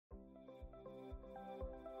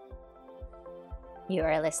You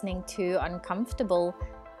are listening to Uncomfortable,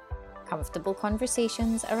 comfortable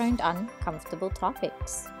conversations around uncomfortable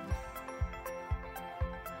topics.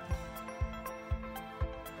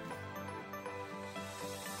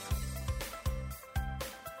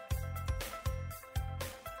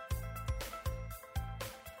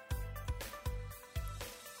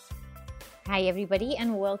 Hi everybody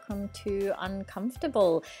and welcome to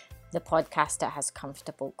Uncomfortable, the podcast that has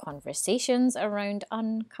comfortable conversations around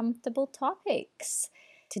uncomfortable topics.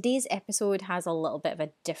 Today's episode has a little bit of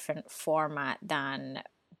a different format than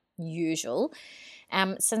usual.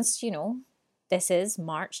 Since, this is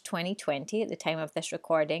March 2020 at the time of this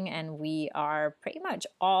recording, and we are pretty much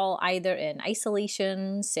all either in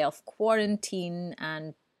isolation, self-quarantine,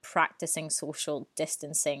 and practicing social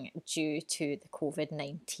distancing due to the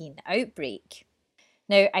COVID-19 outbreak.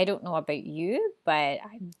 Now, I don't know about you, but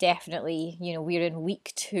I'm definitely, we're in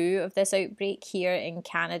week 2 of this outbreak here in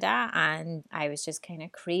Canada, and I was just kind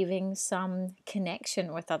of craving some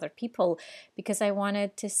connection with other people because I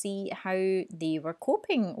wanted to see how they were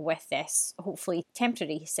coping with this, hopefully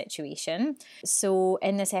temporary situation. So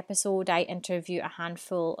in this episode, I interview a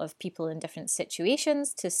handful of people in different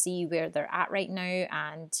situations to see where they're at right now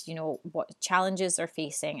and, what challenges they're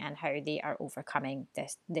facing and how they are overcoming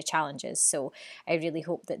the challenges. So I really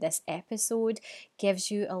hope that this episode gives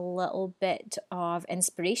you a little bit of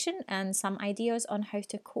inspiration and some ideas on how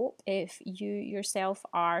to cope if you yourself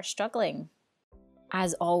are struggling.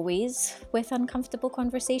 As always, with uncomfortable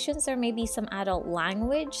conversations, there may be some adult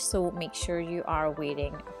language, so make sure you are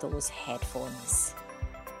wearing those headphones.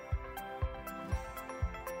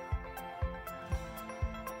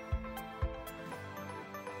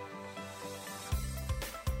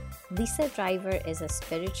 Lisa Driver is a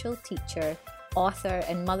spiritual teacher, author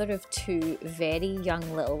and mother of 2 very young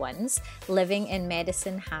little ones living in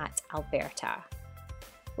Medicine Hat, Alberta.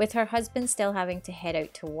 With her husband still having to head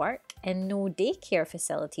out to work and no daycare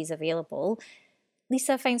facilities available,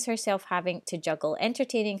 Lisa finds herself having to juggle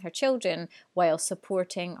entertaining her children while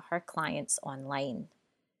supporting her clients online.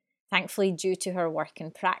 Thankfully, due to her work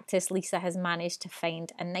and practice, Lisa has managed to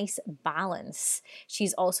find a nice balance.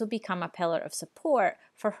 She's also become a pillar of support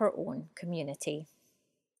for her own community.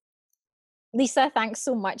 Lisa, thanks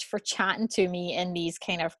so much for chatting to me in these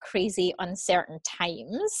kind of crazy, uncertain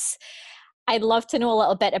times. I'd love to know a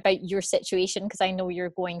little bit about your situation because I know you're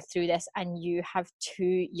going through this and you have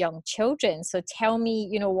 2 young children. So tell me,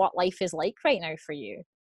 what life is like right now for you.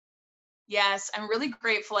 Yes, I'm really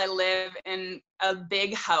grateful I live in a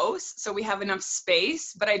big house, so we have enough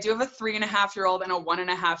space, but I do have a 3.5-year-old and a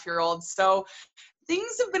 1.5-year-old. So things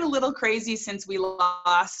have been a little crazy since we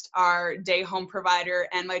lost our day home provider,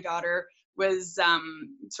 and my daughter was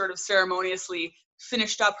sort of ceremoniously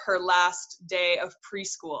finished up her last day of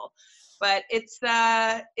preschool. But it's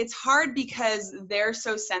hard because they're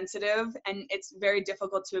so sensitive, and it's very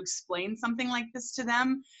difficult to explain something like this to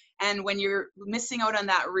them. And when you're missing out on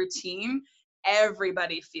that routine,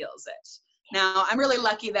 everybody feels it. Now, I'm really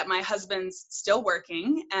lucky that my husband's still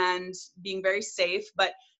working and being very safe,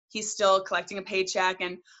 but he's still collecting a paycheck.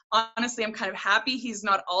 And honestly, I'm kind of happy he's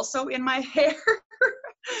not also in my hair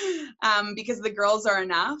because the girls are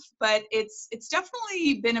enough. But it's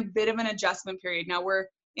definitely been a bit of an adjustment period. Now we're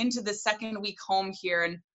into the 2nd week home here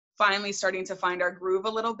and finally starting to find our groove a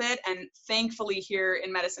little bit. And thankfully here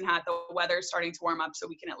in Medicine Hat, the weather is starting to warm up so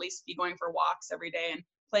we can at least be going for walks every day and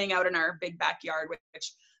playing out in our big backyard,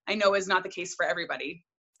 which I know is not the case for everybody.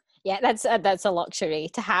 Yeah, that's a luxury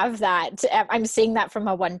to have that. I'm seeing that from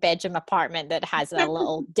a 1-bedroom apartment that has a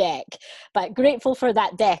little deck, but grateful for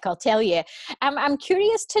that deck, I'll tell you. I'm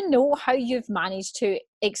curious to know how you've managed to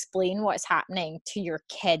explain what's happening to your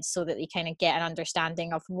kids so that they kind of get an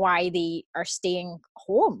understanding of why they are staying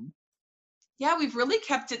home. Yeah, we've really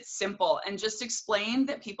kept it simple and just explained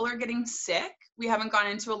that people are getting sick. We haven't gone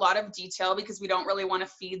into a lot of detail because we don't really want to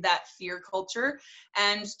feed that fear culture,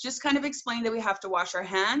 and just kind of explained that we have to wash our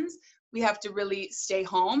hands. We have to really stay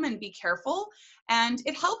home and be careful. And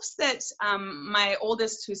it helps that my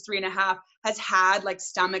oldest, who's 3.5, has had like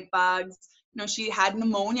stomach bugs. She had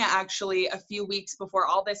pneumonia actually a few weeks before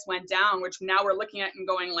all this went down, which now we're looking at and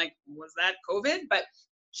going like, was that COVID? But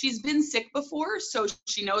she's been sick before, so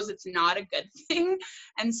she knows it's not a good thing.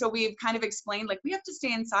 And so we've kind of explained, like, we have to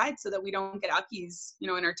stay inside so that we don't get uckies, in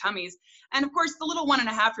our tummies. And of course, the little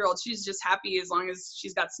 1.5-year-old, she's just happy as long as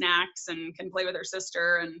she's got snacks and can play with her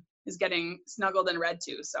sister and is getting snuggled and read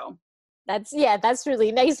to. So That's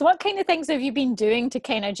really nice. What kind of things have you been doing to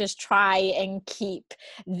kind of just try and keep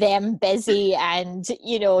them busy and,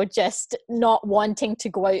 just not wanting to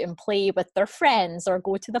go out and play with their friends or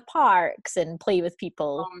go to the parks and play with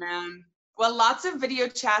people? Oh man, Well, lots of video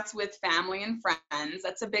chats with family and friends.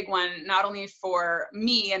 That's a big one, not only for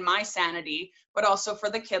me and my sanity, but also for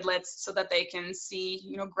the kidlets so that they can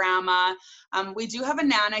see, grandma. We do have a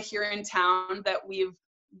Nana here in town that we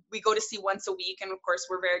go to see once a week. And of course,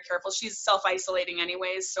 we're very careful. She's self-isolating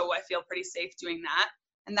anyways, so I feel pretty safe doing that.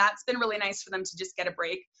 And that's been really nice for them to just get a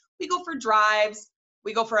break. We go for drives.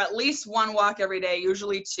 We go for at least one walk every day,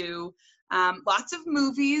 usually two. Lots of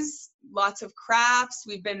movies, lots of crafts.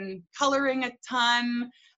 We've been coloring a ton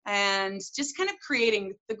and just kind of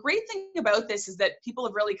creating. The great thing about this is that people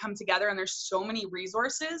have really come together and there's so many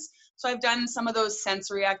resources. So I've done some of those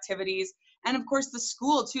sensory activities. And of course, the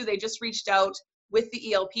school too, they just reached out with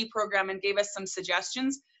the ELP program and gave us some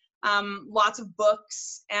suggestions. Lots of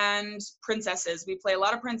books and princesses. We play a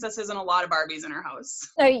lot of princesses and a lot of Barbies in our house.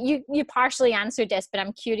 So you partially answered this, but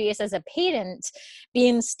I'm curious, as a parent,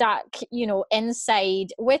 being stuck, inside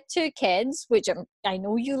with two kids, which I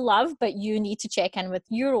know you love, but you need to check in with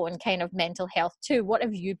your own kind of mental health too. What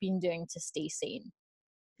have you been doing to stay sane?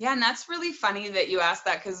 Yeah, and that's really funny that you asked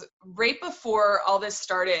that, because right before all this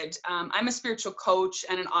started, I'm a spiritual coach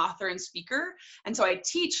and an author and speaker. And so I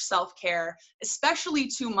teach self-care, especially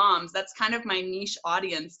to moms. That's kind of my niche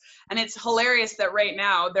audience. And it's hilarious that right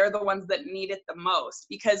now they're the ones that need it the most,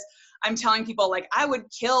 because I'm telling people, like, I would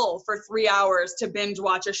kill for 3 hours to binge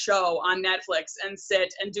watch a show on Netflix and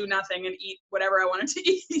sit and do nothing and eat whatever I wanted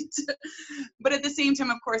to eat. But at the same time,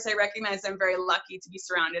 of course, I recognize I'm very lucky to be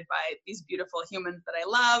surrounded by these beautiful humans that I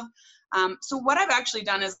love. So what I've actually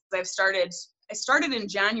done is I started in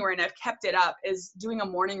January and I've kept it up, is doing a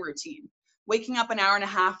morning routine, waking up an hour and a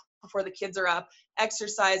half before the kids are up,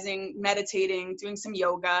 exercising, meditating, doing some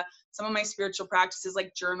yoga, some of my spiritual practices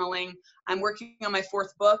like journaling. I'm working on my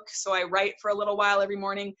 4th book, so I write for a little while every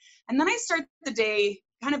morning. And then I start the day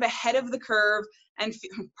kind of ahead of the curve and,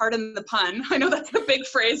 pardon the pun, I know that's the big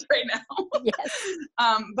phrase right now.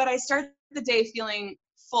 Yes. But I start the day feeling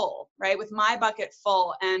full, right? With my bucket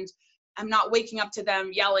full, and I'm not waking up to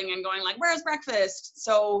them yelling and going like, where's breakfast?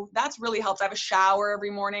 So that's really helped. I have a shower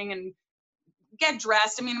every morning and get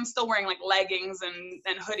dressed. I mean, I'm still wearing like leggings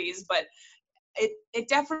and hoodies, but it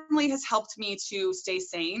definitely has helped me to stay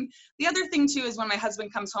sane. The other thing too is when my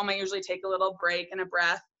husband comes home, I usually take a little break and a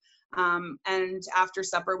breath. And after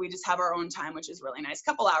supper, we just have our own time, which is really nice.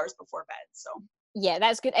 Couple hours before bed. So Yeah,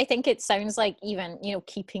 that's good. I think it sounds like even,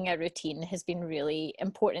 keeping a routine has been really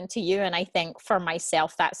important to you. And I think for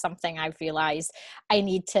myself, that's something I've realized I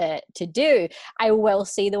need to do. I will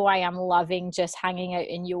say though, I am loving just hanging out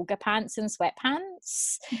in yoga pants and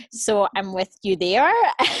sweatpants. So I'm with you there.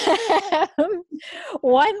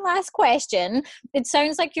 One last question. It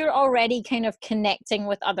sounds like you're already kind of connecting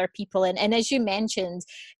with other people. And as you mentioned,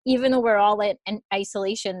 even though we're all in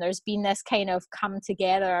isolation, there's been this kind of come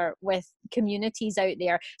together with communities out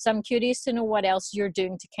there. So I'm curious to know what else you're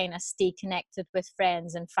doing to kind of stay connected with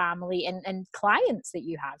friends and family and clients that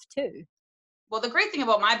you have too. well, the great thing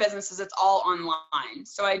about my business is it's all online.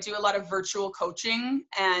 So I do a lot of virtual coaching,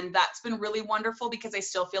 and that's been really wonderful because I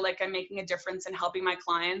still feel like I'm making a difference in helping my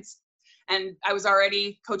clients. And I was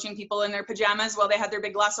already coaching people in their pajamas while they had their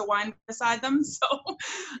big glass of wine beside them. So,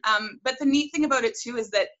 but the neat thing about it too is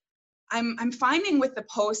that I'm finding with the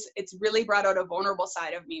posts, it's really brought out a vulnerable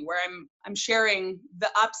side of me where I'm sharing the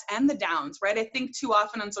ups and the downs, right? I think too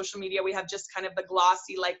often on social media we have just kind of the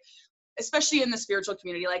glossy, like, especially in the spiritual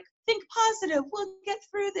community, like, think positive, we'll get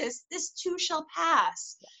through this too shall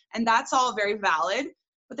pass. And that's all very valid.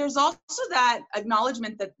 But there's also that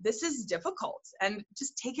acknowledgement that this is difficult and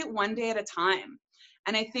just take it one day at a time.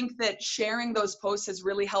 And I think that sharing those posts has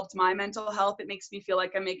really helped my mental health. It makes me feel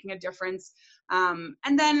like I'm making a difference.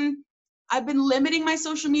 And then I've been limiting my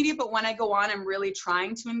social media, but when I go on, I'm really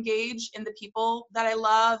trying to engage in the people that I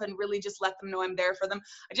love and really just let them know I'm there for them.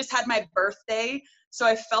 I just had my birthday, so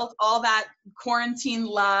I felt all that quarantine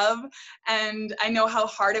love, and I know how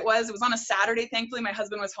hard it was. It was on a Saturday. Thankfully, my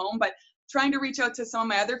husband was home, but trying to reach out to some of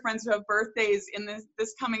my other friends who have birthdays in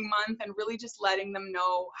this coming month and really just letting them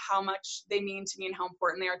know how much they mean to me and how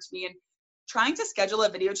important they are to me. And trying to schedule a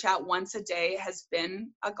video chat once a day has been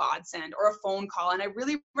a godsend, or a phone call. And I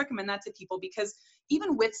really recommend that to people because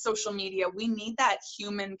even with social media, we need that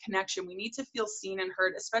human connection. We need to feel seen and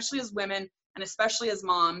heard, especially as women and especially as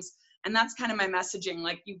moms. And that's kind of my messaging.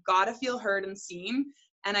 Like, you've got to feel heard and seen.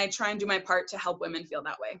 And I try and do my part to help women feel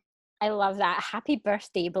that way. I love that. Happy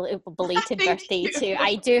birthday, belated Thank birthday you. too.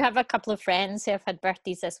 I do have a couple of friends who have had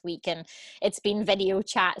birthdays this week, and it's been video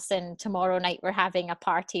chats, and tomorrow night we're having a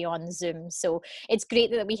party on Zoom. So it's great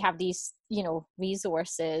that we have these,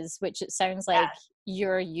 resources, which it sounds like,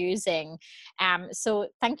 you're using. So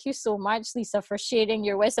thank you so much, Lisa, for sharing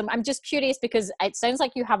your wisdom. I'm just curious because it sounds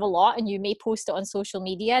like you have a lot and you may post it on social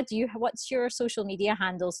media. What's your social media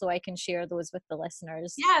handle so I can share those with the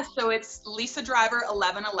listeners? Yeah, so it's Lisa Driver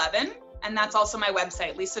 1111, and that's also my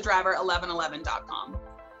website, lisadriver1111.com.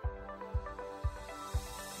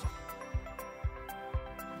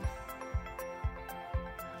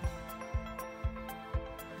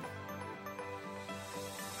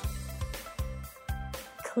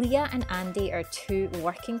 Clea and Andy are two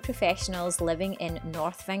working professionals living in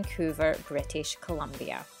North Vancouver, British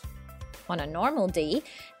Columbia. On a normal day,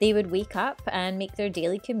 they would wake up and make their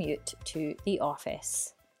daily commute to the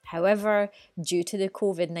office. However, due to the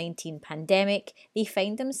COVID-19 pandemic, they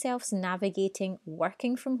find themselves navigating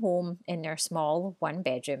working from home in their small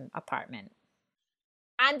one-bedroom apartment.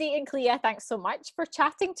 Andy and Clea, thanks so much for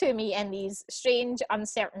chatting to me in these strange,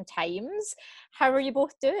 uncertain times. How are you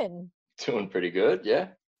both doing? Doing pretty good, yeah.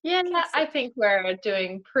 Yeah, I think we're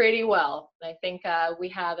doing pretty well. I think we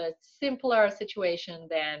have a simpler situation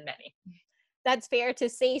than many. That's fair to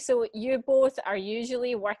say. So you both are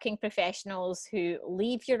usually working professionals who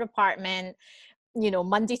leave your apartment,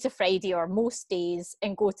 Monday to Friday or most days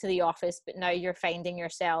and go to the office, but now you're finding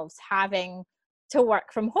yourselves having to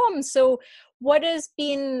work from home. So let's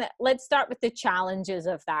start with the challenges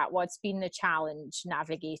of that. What's been the challenge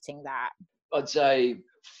navigating that? I'd say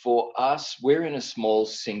for us, we're in a small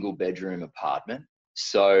single bedroom apartment.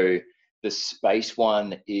 So the space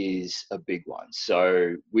one is a big one.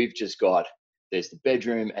 So there's the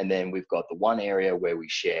bedroom and then we've got the one area where we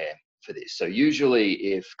share for this. So usually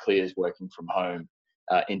if Clea's working from home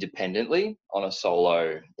independently on a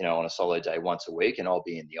solo day once a week, and I'll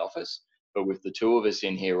be in the office, but with the two of us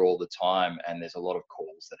in here all the time, and there's a lot of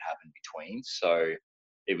calls that happen between. So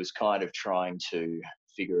it was kind of trying to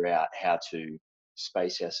figure out how to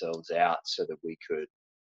space ourselves out so that we could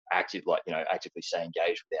actively stay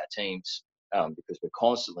engaged with our teams, because we're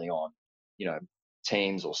constantly on,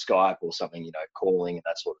 Teams or Skype or something, calling and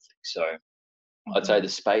that sort of thing. So I'd say the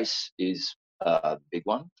space is the big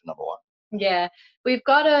one, the number one. Yeah, we've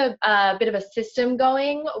got a bit of a system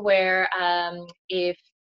going where if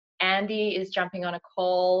Andy is jumping on a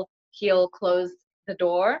call, he'll close the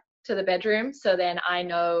door to the bedroom. So then I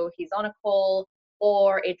know he's on a call,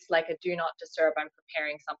 or it's like a do not disturb. I'm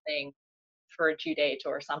preparing something for a due date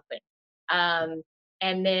or something. And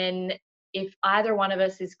then if either one of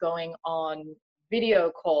us is going on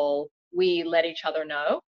video call, we let each other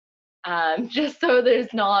know, just so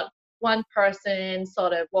there's not one person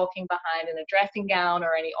sort of walking behind in a dressing gown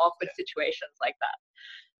or any awkward situations like that.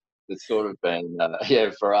 It's sort of been,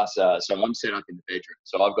 for us, so I'm set up in the bedroom.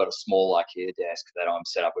 So I've got a small IKEA desk that I'm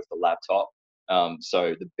set up with the laptop.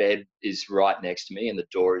 So the bed is right next to me and the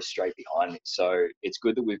door is straight behind me. So it's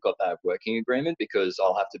good that we've got that working agreement, because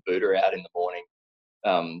I'll have to boot her out in the morning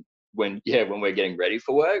when we're getting ready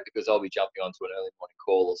for work, because I'll be jumping onto an early morning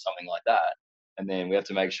call or something like that. And then we have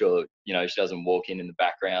to make sure, she doesn't walk in the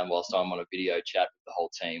background whilst I'm on a video chat with the whole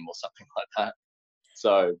team or something like that.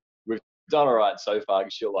 So we've done all right so far.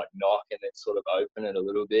 She'll like knock and then sort of open it a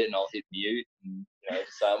little bit, and I'll hit mute and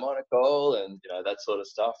say I'm on a call and that sort of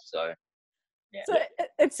stuff. So yeah. So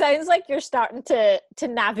it sounds like you're starting to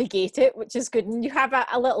navigate it, which is good, and you have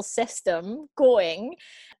a little system going.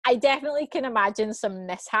 I definitely can imagine some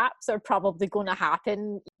mishaps are probably going to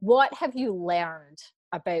happen. What have you learned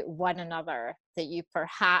about one another that you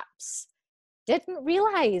perhaps didn't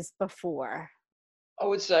realize before? I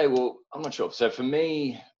would say, well, I'm not sure. So for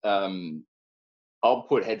me, I'll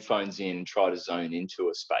put headphones in, try to zone into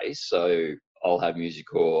a space. So I'll have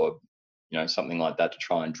music or, something like that to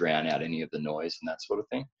try and drown out any of the noise and that sort of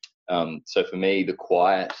thing. So for me, the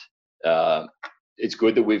quiet, it's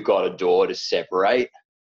good that we've got a door to separate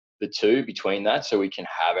the two between that, so we can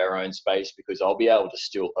have our own space, because I'll be able to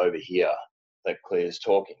still overhear that Clea's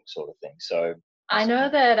talking sort of thing. So I know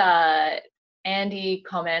that Andy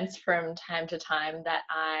comments from time to time that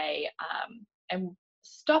I am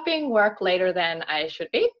stopping work later than I should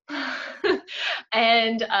be.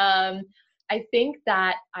 And I think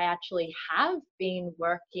that I actually have been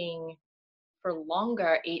working for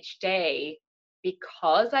longer each day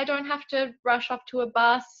because I don't have to rush off to a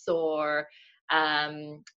bus, or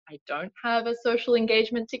I don't have a social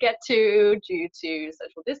engagement to get to due to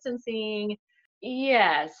social distancing.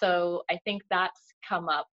 Yeah, so I think that's come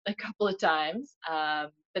up a couple of times.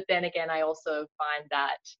 But then again, I also find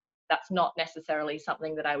that that's not necessarily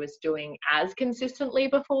something that I was doing as consistently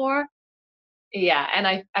before. Yeah, and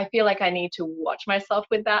I feel like I need to watch myself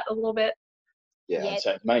with that a little bit. Yeah.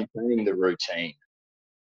 So maintaining the routine.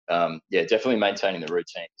 Definitely maintaining the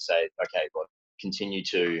routine. Say, okay, well, continue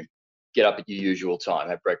to get up at your usual time,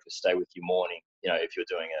 have breakfast, stay with your morning, if you're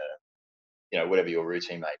doing whatever your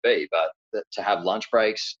routine may be. But to have lunch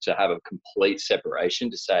breaks, to have a complete separation,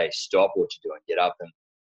 to say, stop what you're doing, get up and,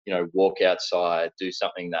 walk outside, do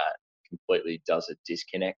something that completely does a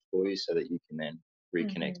disconnect for you so that you can then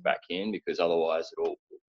reconnect back in, because otherwise it all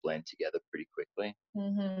will blend together pretty quickly.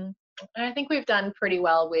 And I think we've done pretty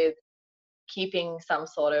well with keeping some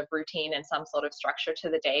sort of routine and some sort of structure to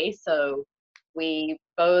the day. So we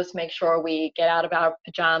both make sure we get out of our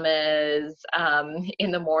pajamas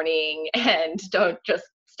in the morning and don't just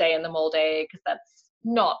stay in them all day, because that's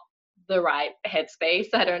not the right headspace,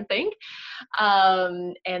 I don't think.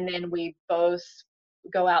 And then we both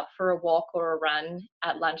go out for a walk or a run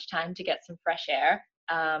at lunchtime to get some fresh air.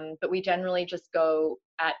 But we generally just go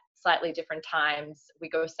at slightly different times. We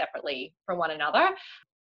go separately from one another.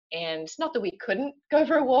 And not that we couldn't go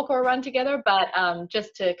for a walk or a run together, but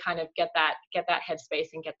just to kind of get that headspace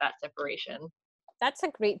and get that separation. That's a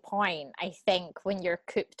great point. I think when you're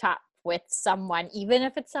cooped up with someone, even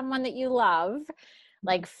if it's someone that you love,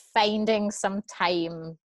 like finding some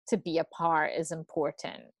time to be apart is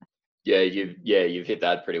important. Yeah, you've hit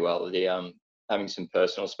that pretty well. The having some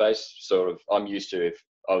personal space, sort of, I'm used to, if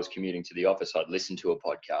I was commuting to the office, I'd listen to a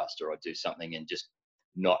podcast or I'd do something and just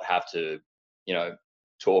not have to,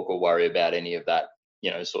 talk or worry about any of that,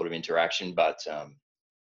 sort of interaction. But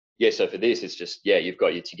so for this, it's just, you've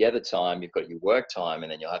got your together time, you've got your work time,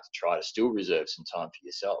 and then you'll have to try to still reserve some time for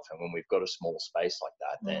yourself. And when we've got a small space like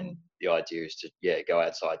that, then the idea is to, go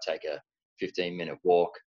outside, take a 15-minute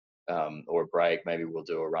walk, or a break. Maybe we'll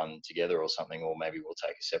do a run together or something, or maybe we'll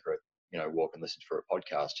take a separate, walk and listen for a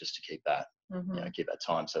podcast, just to keep that, keep that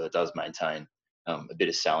time, so that it does maintain a bit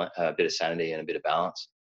of sanity and a bit of balance.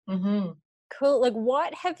 Cool. Like,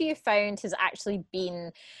 what have you found has actually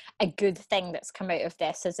been a good thing that's come out of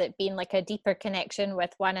this? Has it been like a deeper connection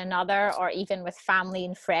with one another, or even with family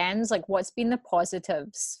and friends? Like, what's been the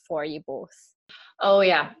positives for you both? Oh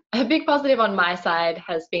yeah, a big positive on my side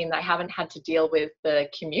has been that I haven't had to deal with the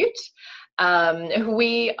commute.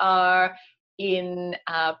 We are in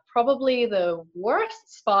probably the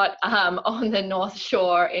worst spot on the North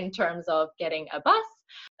Shore in terms of getting a bus.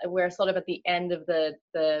 We're sort of at the end of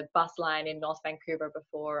the bus line in North Vancouver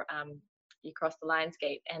before you cross the Lions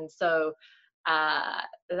Gate. And so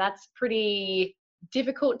that's pretty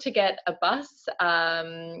difficult to get a bus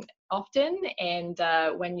often. And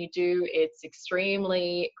when you do, it's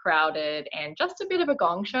extremely crowded and just a bit of a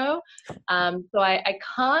gong show. So I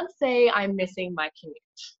can't say I'm missing my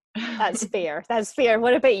commute. That's fair. That's fair.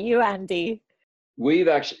 What about you, Andy?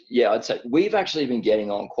 I'd say we've actually been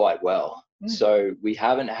getting on quite well. So we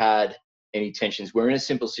haven't had any tensions. We're in a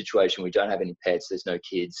simple situation. We don't have any pets. There's no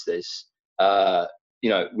kids. There's,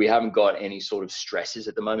 we haven't got any sort of stresses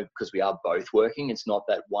at the moment, because we are both working. It's not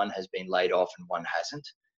that one has been laid off and one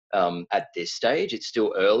hasn't. At this stage, it's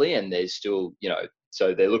still early, and there's still,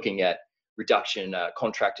 so they're looking at reduction,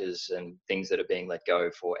 contractors and things that are being let go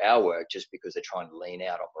for our work, just because they're trying to lean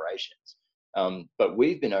out operations. But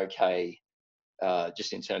we've been okay.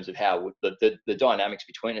 Just in terms of how the dynamics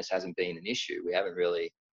between us hasn't been an issue. We haven't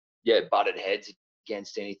really, butted heads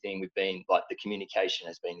against anything. We've been, like, the communication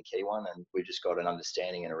has been the key one, and we've just got an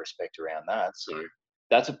understanding and a respect around that. So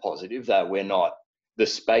that's a positive, that we're not, the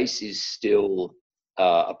space is still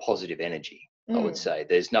a positive energy, I would say.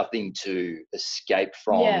 There's nothing to escape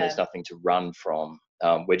from. There's nothing to run from.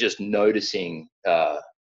 We're just noticing the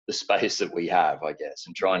space that we have, I guess,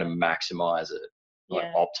 and trying to maximize it.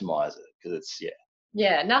 Optimize it, because it's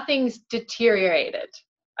nothing's deteriorated.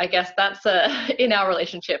 I guess that's in our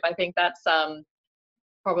relationship. I think that's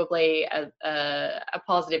probably a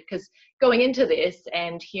positive, because going into this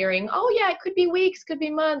and hearing, it could be weeks, could be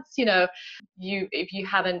months, if you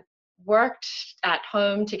haven't worked at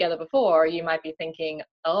home together before, you might be thinking,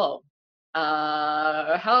 how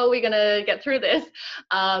are we gonna get through this?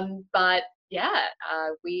 But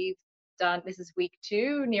we've done, this is week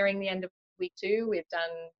 2, nearing the end of week 2. We've done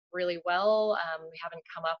really well. We haven't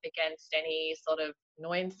come up against any sort of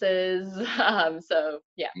annoyances. So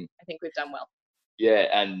I think we've done well. Yeah,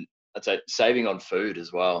 and I'd say saving on food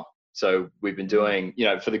as well. So we've been doing,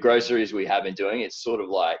 for the groceries we have been doing, it's sort of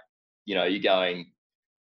like, you're going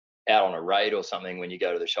out on a raid or something when you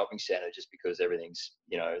go to the shopping center, just because everything's,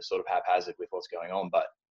 sort of haphazard with what's going on. But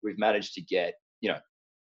we've managed to get,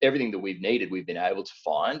 everything that we've needed, we've been able to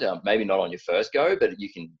find. Maybe not on your first go, but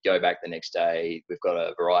you can go back the next day. We've got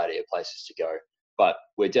a variety of places to go. But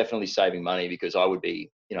we're definitely saving money, because I would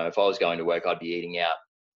be, if I was going to work, I'd be eating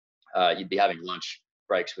out. You'd be having lunch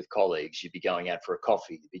breaks with colleagues. You'd be going out for a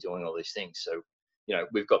coffee. You'd be doing all these things. So,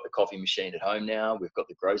 we've got the coffee machine at home now. We've got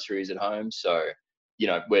the groceries at home. So,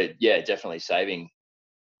 we're definitely saving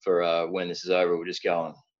for when this is over. We'll just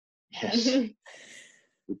go and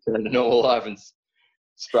return to normal life and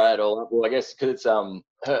spray it all up. Well, I guess because it's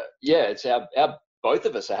it's our both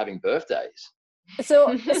of us are having birthdays.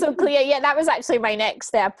 So Clea, that was actually my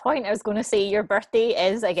next point. I was going to say your birthday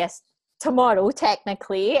is, I guess, tomorrow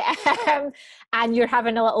technically, and you're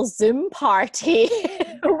having a little Zoom party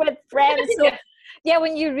with friends. So yeah,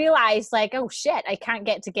 when you realize like, oh shit, I can't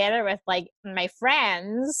get together with like my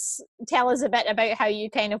friends, tell us a bit about how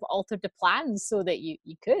you kind of altered the plans so that you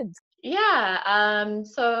could. Yeah,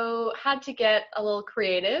 so had to get a little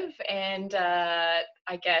creative, and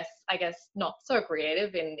I guess not so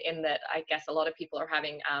creative in that I guess a lot of people are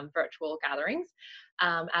having virtual gatherings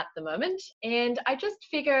at the moment, and I just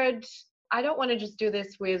figured I don't want to just do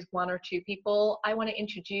this with one or two people. I want to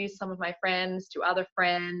introduce some of my friends to other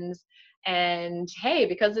friends, and hey,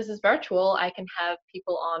 because this is virtual, I can have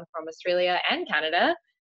people on from Australia and Canada,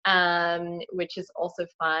 which is also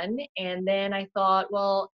fun. And then I thought,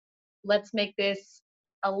 well, let's make this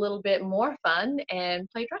a little bit more fun and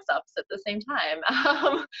play dress ups at the same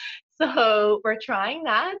time. So we're trying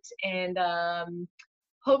that, and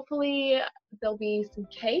hopefully there'll be some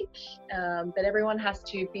cake, but everyone has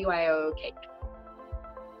to BYO cake.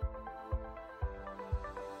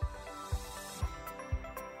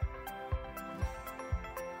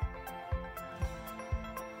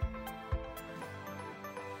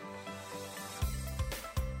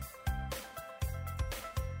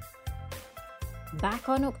 Back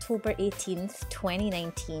on October 18th,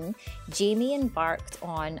 2019, Jamie embarked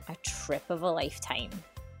on a trip of a lifetime.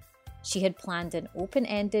 She had planned an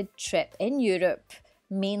open-ended trip in Europe,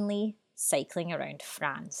 mainly cycling around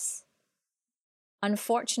France.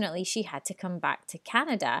 Unfortunately, she had to come back to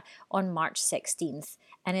Canada on March 16th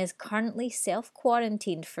and is currently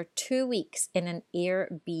self-quarantined for 2 weeks in an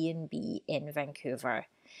Airbnb in Vancouver.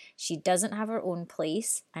 She doesn't have her own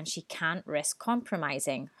place and she can't risk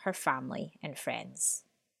compromising her family and friends.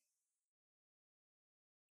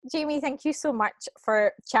 Jamie, thank you so much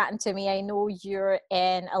for chatting to me. I know you're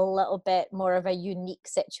in a little bit more of a unique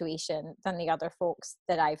situation than the other folks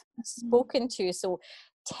that I've spoken to. So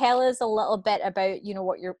tell us a little bit about,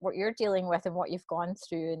 what you're dealing with and what you've gone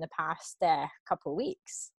through in the past couple of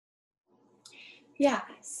weeks. Yeah,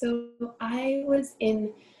 so I was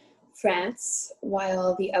in France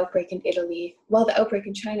while the outbreak in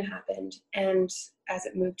China happened, and as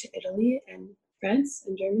it moved to Italy and France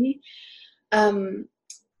and Germany.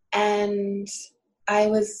 And I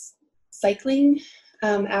was cycling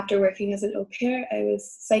after working as an au pair. I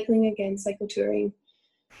was cycling again, cycle touring,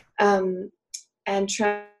 and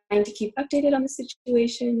trying to keep updated on the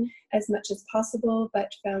situation as much as possible,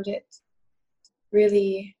 but found it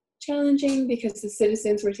really challenging because the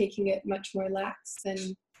citizens were taking it much more lax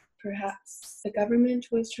than perhaps the government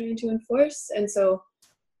was trying to enforce. And so,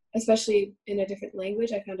 especially in a different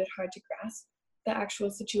language, I found it hard to grasp the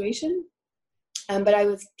actual situation. But I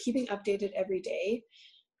was keeping updated every day,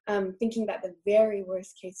 thinking that the very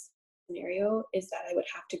worst case scenario is that I would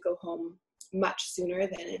have to go home much sooner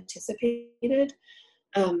than anticipated.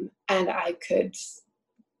 And I could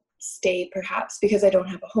stay perhaps, because I don't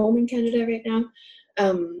have a home in Canada right now,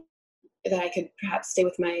 that I could perhaps stay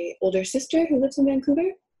with my older sister who lives in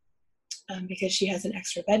Vancouver, because she has an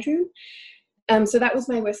extra bedroom. So that was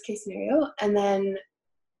my worst case scenario. And then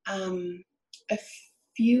a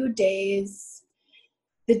few days,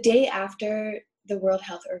 the day after the World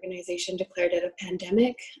Health Organization declared it a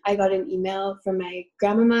pandemic, I got an email from my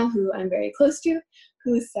grandmama, who I'm very close to,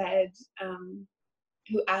 who said,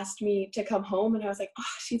 who asked me to come home. And I was like,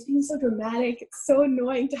 oh, she's being so dramatic. It's so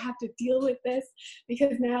annoying to have to deal with this,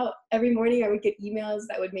 because now every morning I would get emails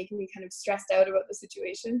that would make me kind of stressed out about the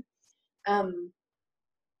situation.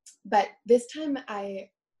 But this time I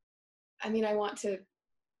want to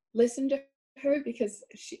listen to her because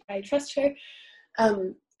I trust her.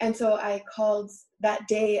 And so I called that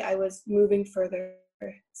day. I was moving further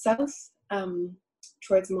south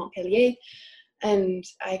towards Montpellier. And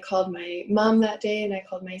I called my mom that day, and I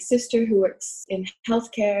called my sister who works in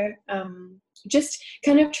healthcare, just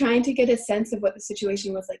kind of trying to get a sense of what the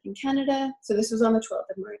situation was like in Canada. So this was on the 12th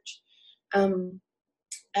of March.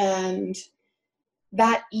 And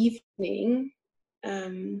that evening,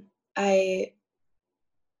 I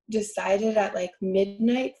decided at like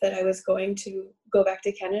midnight that I was going to go back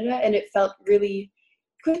to Canada, and it felt really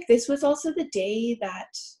quick. This was also the day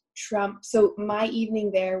that Trump, so my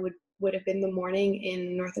evening there would have been the morning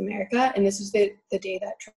in North America, and this was the day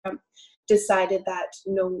that Trump decided that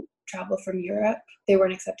no travel from Europe, they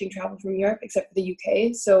weren't accepting travel from Europe except for the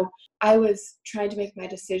UK. So I was trying to make my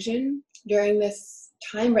decision during this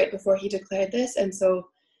time right before he declared this. And so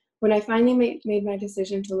when I finally made my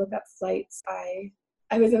decision to look up flights,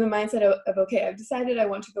 I was in the mindset of, okay, I've decided I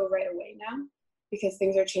want to go right away now, because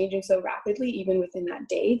things are changing so rapidly. Even within that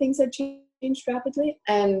day, things had changed rapidly.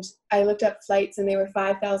 And I looked up flights, and they were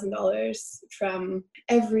 $5,000 from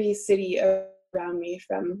every city around me,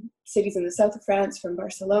 from cities in the south of France, from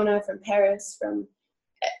Barcelona, from Paris, from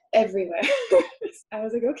everywhere. I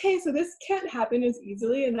was like, okay, so this can't happen as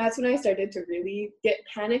easily. And that's when I started to really get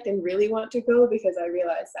panicked and really want to go, because I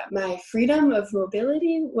realized that my freedom of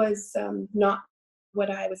mobility was not what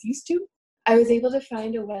I was used to. I was able to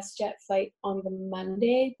find a WestJet flight on the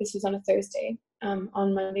Monday. This was on a Thursday. On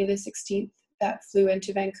Monday the 16th, that flew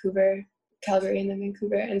into Vancouver, Calgary, and then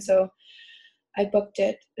Vancouver. And so I booked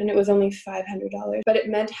it, and it was only $500, but it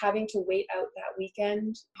meant having to wait out that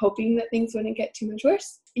weekend, hoping that things wouldn't get too much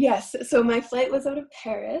worse. Yes, so my flight was out of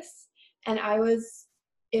Paris, and I was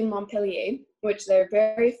in Montpellier, which they're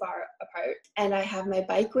very far apart, and I have my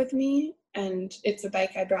bike with me, and it's a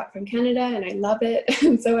bike I brought from Canada, and I love it,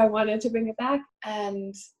 and so I wanted to bring it back.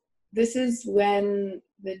 And this is when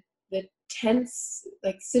the tense,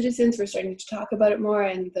 like, citizens were starting to talk about it more,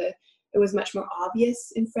 and it was much more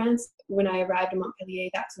obvious in France. When I arrived in Montpellier,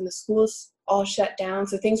 that's when the schools all shut down.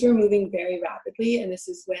 So things were moving very rapidly. And this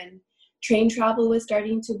is when train travel was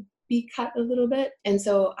starting to be cut a little bit. And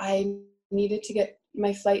so I needed to get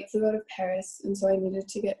my flight flew out of Paris. And so I needed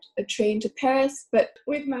to get a train to Paris. But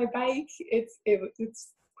with my bike,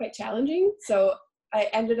 it's quite challenging. So I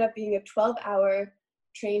ended up being a 12-hour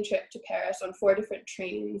train trip to Paris on 4 different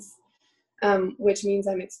trains. Which means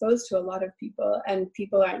I'm exposed to a lot of people, and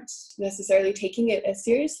people aren't necessarily taking it as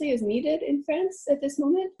seriously as needed in France at this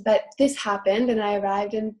moment. But this happened, and I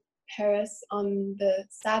arrived in Paris on the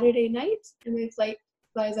Saturday night, and my flight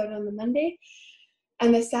flies out on the Monday.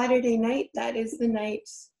 And the Saturday night, that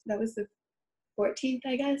was the 14th,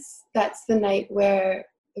 I guess. That's the night where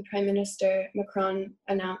the Prime Minister Macron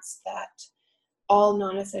announced that all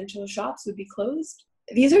non-essential shops would be closed.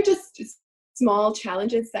 These are just small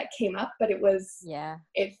challenges that came up, but it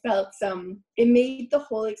felt it made the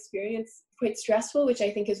whole experience quite stressful, which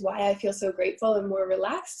I think is why I feel so grateful and more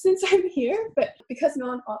relaxed since I'm here. But because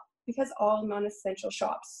all non-essential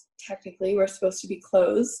shops technically were supposed to be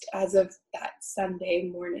closed as of that Sunday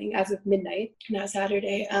morning, as of midnight, not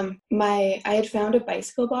Saturday, I had found a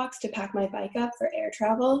bicycle box to pack my bike up for air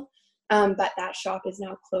travel, but that shop is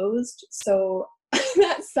now closed. So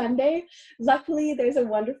that Sunday, luckily there's a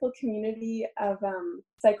wonderful community of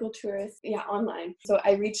cycle tourists online. So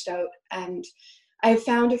I reached out, and I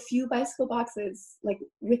found a few bicycle boxes like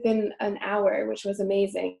within an hour, which was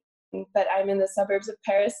amazing. But I'm in the suburbs of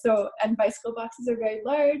Paris, and bicycle boxes are very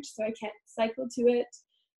large, so I can't cycle to it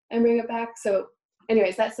and bring it back. So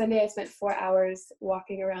anyways, that Sunday I spent 4 hours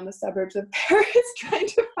walking around the suburbs of Paris trying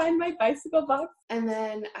to find my bicycle box. And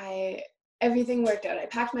then everything worked out. I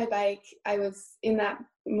packed my bike. I was in that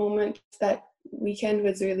moment, that weekend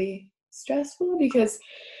was really stressful because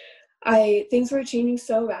things were changing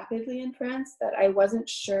so rapidly in France that I wasn't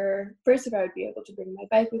sure first if I would be able to bring my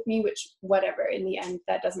bike with me, which whatever, in the end,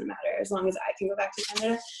 that doesn't matter as long as I can go back to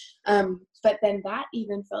Canada. But then that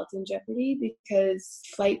even felt in jeopardy because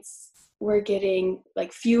flights were getting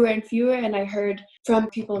like fewer and fewer. And I heard from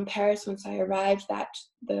people in Paris once I arrived that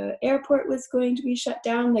the airport was going to be shut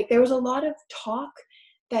down. Like there was a lot of talk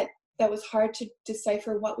that was hard to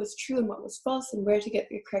decipher what was true and what was false and where to get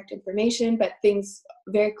the correct information, but things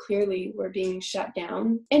very clearly were being shut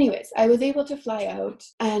down. Anyways, I was able to fly out,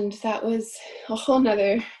 and that was a whole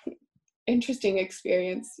nother interesting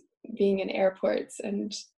experience being in airports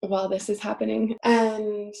and while this is happening.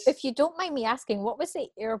 And if you don't mind me asking, what was the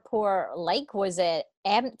airport like? Was it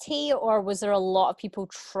empty, or was there a lot of people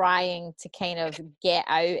trying to kind of get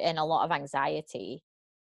out and a lot of anxiety?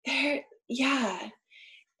 Yeah.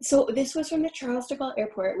 So this was from the Charles de Gaulle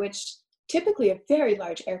Airport, which typically a very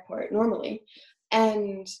large airport normally,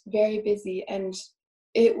 and very busy. And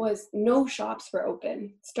it was, no shops were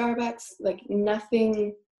open. Starbucks, like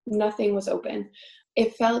nothing was open.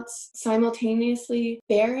 It felt simultaneously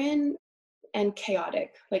barren and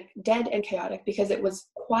chaotic, like dead and chaotic, because it was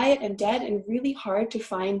quiet and dead and really hard to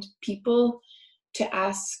find people to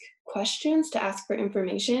ask questions, to ask for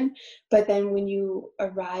information. But then when you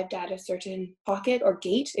arrived at a certain pocket or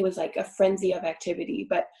gate, it was like a frenzy of activity,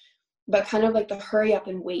 but kind of like the hurry up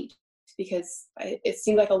and wait, because it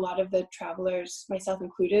seemed like a lot of the travelers, myself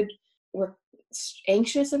included, were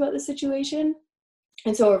anxious about the situation.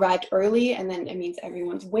 And so arrived early, and then it means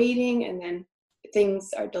everyone's waiting, and then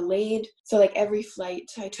things are delayed. So like every flight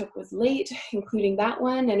I took was late, including that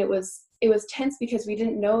one. And it was it was tense because we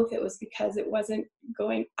didn't know if it was because it wasn't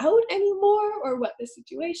going out anymore or what the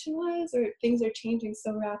situation was, or things are changing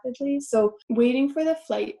so rapidly. So waiting for the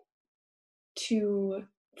flight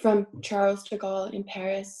from Charles de Gaulle in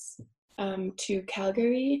Paris to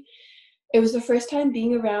Calgary, it was the first time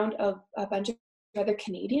being around a bunch of other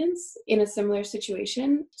Canadians in a similar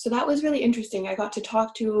situation. So that was really interesting. I got to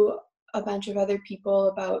talk to a bunch of other people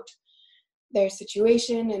about their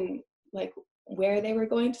situation and like where they were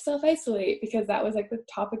going to self-isolate, because that was like the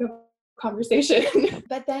topic of conversation.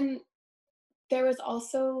 But then there was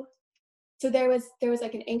also, so there was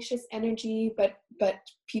like an anxious energy, but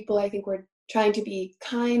people I think were trying to be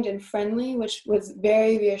kind and friendly, which was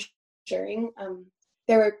very reassuring.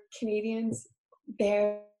 There were Canadians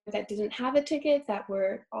there that didn't have a ticket, that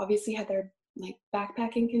were obviously had their like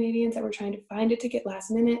backpacking Canadians that were trying to find a ticket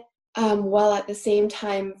last minute, while at the same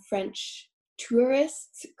time French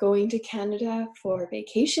tourists going to Canada for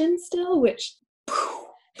vacation still, which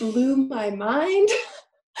blew my mind.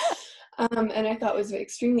 And I thought was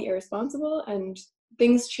extremely irresponsible, and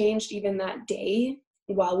things changed even that day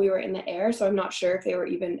while we were in the air, so I'm not sure if they were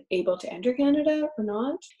even able to enter Canada or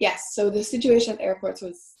not. Yes, so the situation at the airports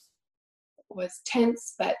was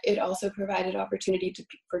tense, but it also provided opportunity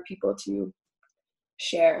for people to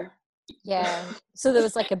share. Yeah. So there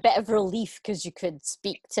was like a bit of relief because you could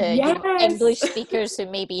speak to Yes. English speakers who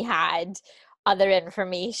maybe had other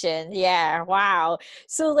information. Yeah. Wow.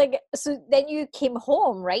 So then you came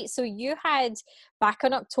home, right? So you had, back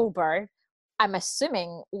in October, I'm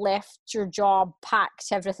assuming, left your job, packed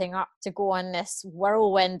everything up to go on this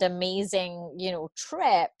whirlwind, amazing,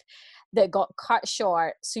 trip that got cut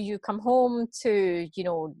short. So you come home to,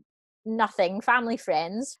 nothing, family,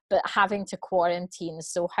 friends, but having to quarantine.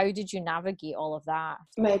 So how did you navigate all of that?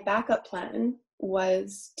 My backup plan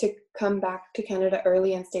was to come back to Canada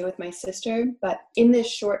early and stay with my sister. But in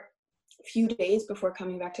this short few days before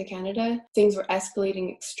coming back to Canada, things were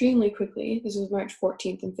escalating extremely quickly. This was March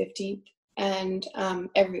 14th and 15th. And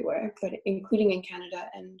everywhere, but including in Canada.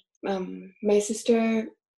 And my sister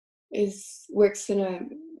works in a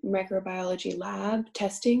microbiology lab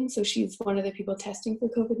testing, so she's one of the people testing for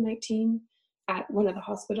COVID-19 at one of the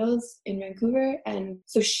hospitals in Vancouver. And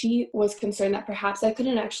so she was concerned that perhaps I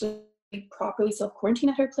couldn't actually properly self-quarantine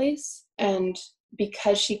at her place, and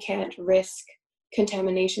because she can't risk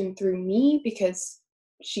contamination through me because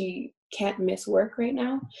she can't miss work right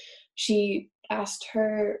now, she asked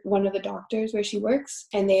one of the doctors where she works,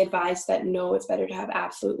 and they advised that no, it's better to have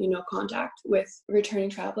absolutely no contact with returning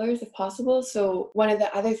travelers if possible. So one of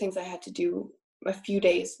the other things I had to do a few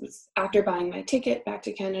days was, after buying my ticket back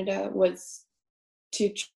to Canada, was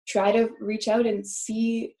to try to reach out and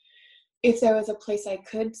see if there was a place I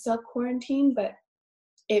could self-quarantine, but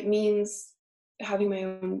it means having my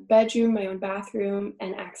own bedroom, my own bathroom,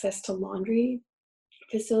 and access to laundry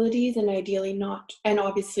facilities, and ideally not, and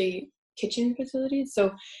obviously kitchen facilities.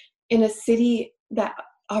 So in a city that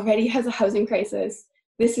already has a housing crisis,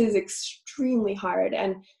 this is extremely hard.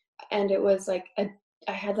 And it was like I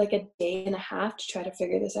had like a day and a half to try to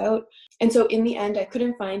figure this out. And so in the end, I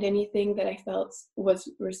couldn't find anything that I felt was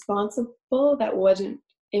responsible that wouldn't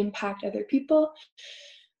impact other people.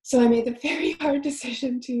 So I made the very hard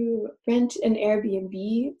decision to rent an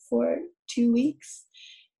Airbnb for 2 weeks.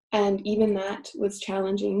 And even that was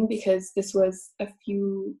challenging because this was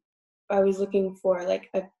I was looking for like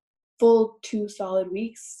a full 2 solid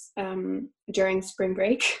weeks during spring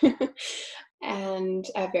break and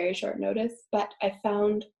at very short notice. But I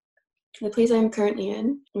found the place I'm currently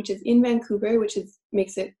in, which is in Vancouver, which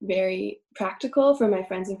makes it very practical for my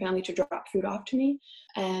friends and family to drop food off to me.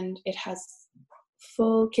 And it has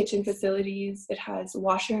full kitchen facilities. It has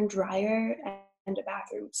washer and dryer and a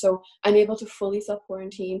bathroom. So I'm able to fully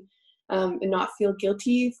self-quarantine and not feel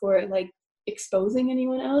guilty for like exposing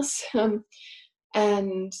anyone else.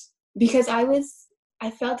 And because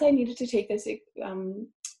I felt I needed to take this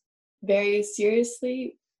very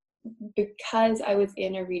seriously, because I was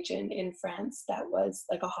in a region in France that was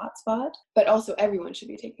like a hotspot, but also everyone should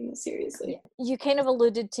be taking this seriously. You kind of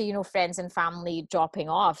alluded to, friends and family dropping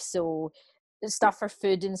off. So stuff for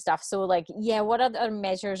food and stuff. So what other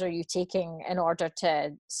measures are you taking in order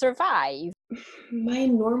to survive? My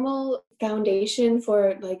normal foundation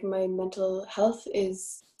for like my mental health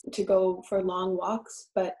is to go for long walks,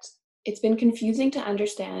 but it's been confusing to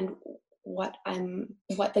understand what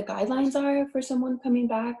the guidelines are for someone coming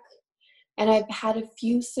back. And I've had a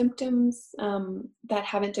few symptoms that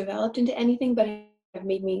haven't developed into anything, but have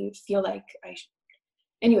made me feel like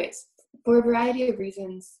anyways, for a variety of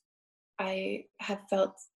reasons, I have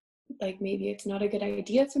felt like maybe it's not a good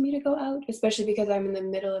idea for me to go out, especially because I'm in the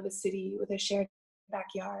middle of a city with a shared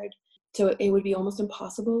backyard. So it would be almost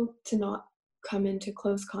impossible to not come into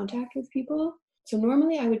close contact with people. So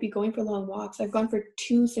normally I would be going for long walks. I've gone for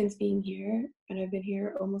 2 since being here, and I've been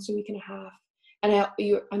here almost a week and a half. And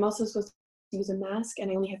I'm also supposed to use a mask,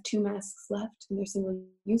 and I only have 2 masks left, and they're single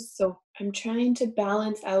use. So I'm trying to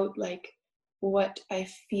balance out like what I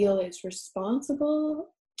feel is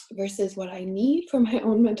responsible versus what I need for my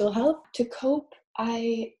own mental health. To cope,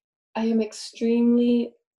 I am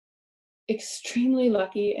extremely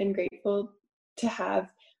lucky and grateful to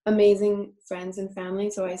have amazing friends and family.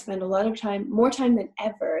 So I spend a lot of time, more time than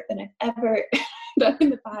I've ever done in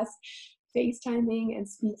the past, FaceTiming and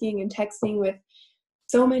speaking and texting with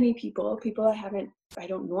so many people I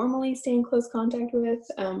don't normally stay in close contact with.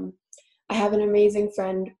 I have an amazing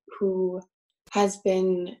friend who has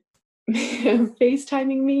been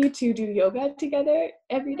FaceTiming me to do yoga together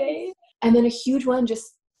every day. And then a huge one,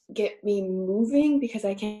 just get me moving because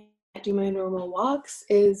I can't do my normal walks,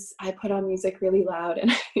 is I put on music really loud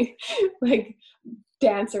and I like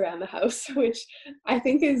dance around the house, which I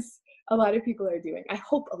think is a lot of people are doing. I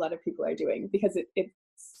hope a lot of people are doing because it's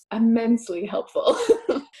immensely helpful.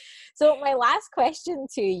 So my last question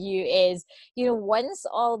to you is, once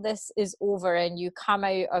all this is over and you come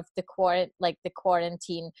out of the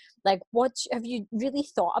quarantine, what have you really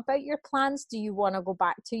thought about your plans? Do you want to go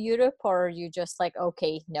back to Europe, or are you just like,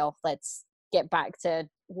 okay, no, let's get back to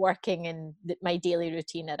working in my daily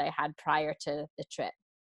routine that I had prior to the trip?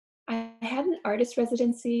 I had an artist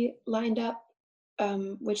residency lined up,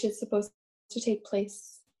 which is supposed to take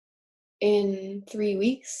place in 3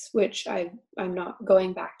 weeks, which I'm not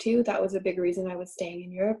going back to. That was a big reason I was staying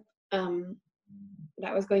in Europe.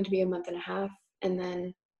 That was going to be a month and a half. And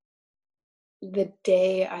then the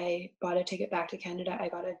day I bought a ticket back to Canada, I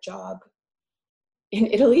got a job in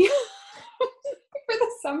Italy for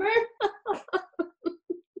the summer.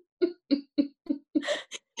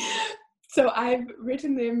 So I've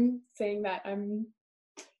written them saying that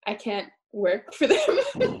I can't work for them.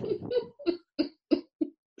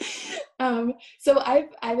 So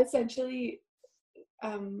I've essentially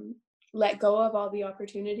let go of all the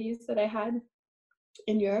opportunities that I had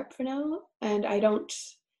in Europe for now, and I don't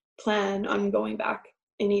plan on going back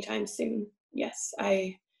anytime soon. Yes,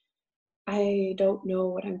 I don't know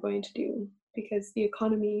what I'm going to do because the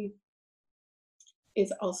economy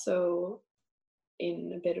is also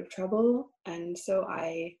in a bit of trouble, and so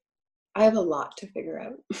I have a lot to figure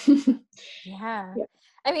out. Yeah. Yeah.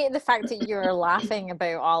 I mean, the fact that you're laughing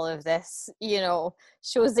about all of this,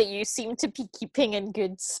 shows that you seem to be keeping in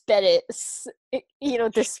good spirits,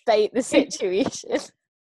 despite the situation.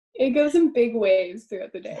 It goes in big waves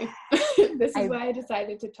throughout the day. This is why I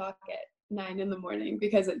decided to talk at 9 a.m,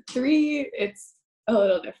 because at 3, it's a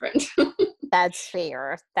little different. That's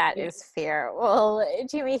fair. That is fair. Well,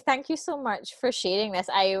 Jamie, thank you so much for sharing this.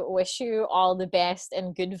 I wish you all the best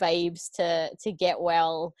and good vibes to get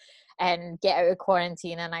well and get out of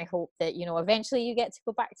quarantine. And I hope that, eventually you get to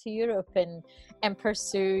go back to Europe and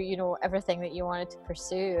pursue, everything that you wanted to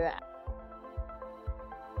pursue.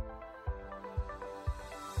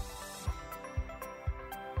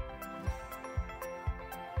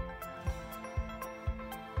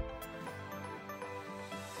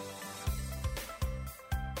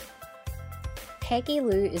 Peggy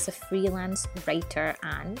Lou is a freelance writer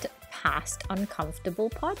and past Uncomfortable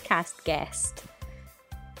podcast guest.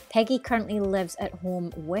 Peggy currently lives at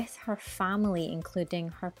home with her family, including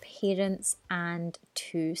her parents and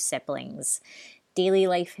 2 siblings. Daily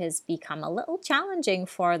life has become a little challenging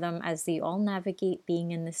for them as they all navigate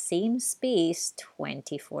being in the same space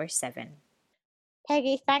 24/7.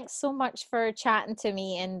 Peggy, thanks so much for chatting to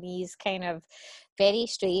me in these kind of very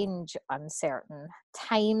strange, uncertain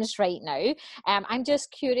times right now. I'm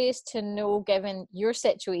just curious to know, given your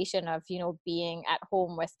situation of, being at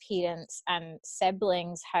home with parents and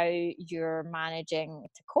siblings, how you're managing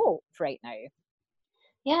to cope right now.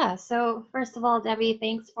 Yeah, so first of all, Debbie,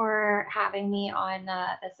 thanks for having me on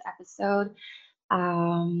this episode.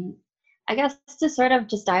 I guess to sort of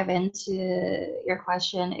just dive into your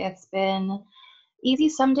question, it's been easy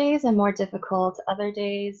some days and more difficult other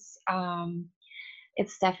days.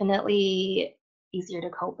 It's definitely easier to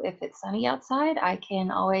cope if it's sunny outside. I can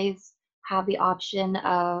always have the option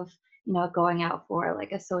of, going out for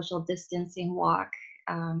like a social distancing walk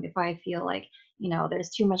if I feel like,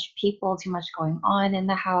 there's too much people, too much going on in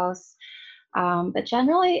the house. But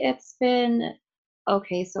generally, it's been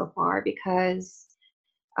okay so far because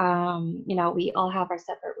we all have our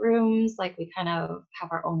separate rooms, like we kind of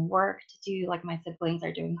have our own work to do, like my siblings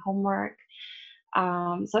are doing homework.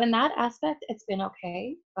 So in that aspect, it's been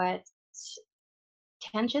okay, but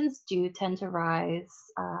tensions do tend to rise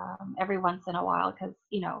every once in a while because,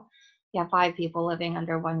 yeah, 5 people living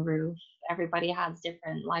under one roof. Everybody has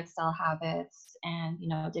different lifestyle habits and,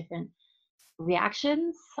 different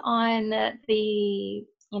reactions on the,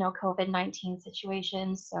 COVID-19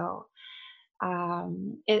 situation. So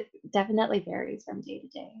it definitely varies from day to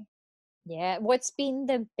day. Yeah. What's been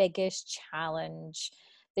the biggest challenge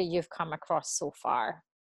that you've come across so far?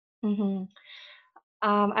 hmm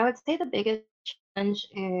I would say the biggest challenge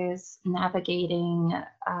is navigating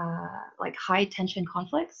like high tension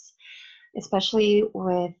conflicts, especially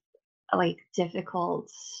with like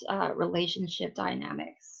difficult relationship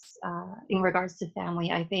dynamics in regards to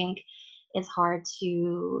family. I think it's hard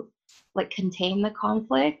to like contain the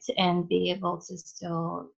conflict and be able to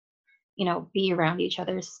still, be around each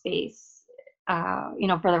other's space,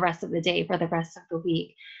 for the rest of the day, for the rest of the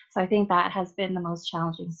week. So I think that has been the most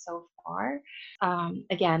challenging so far.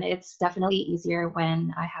 Again, it's definitely easier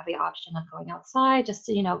when I have the option of going outside just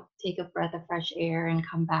to, take a breath of fresh air and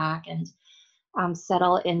come back and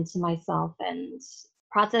settle into myself and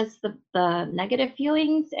process the negative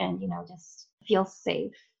feelings and, just feel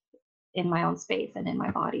safe in my own space and in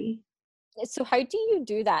my body. So how do you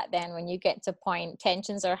do that then when you get to a point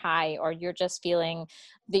tensions are high, or you're just feeling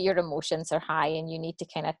that your emotions are high and you need to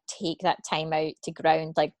kind of take that time out to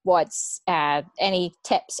ground? Like, what's any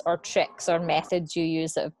tips or tricks or methods you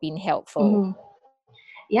use that have been helpful? hmm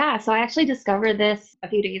Yeah, so I actually discovered this a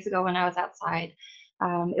few days ago when I was outside.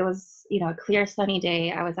 It was, a clear sunny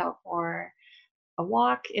day. I was out for a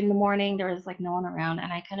walk in the morning. There was like no one around,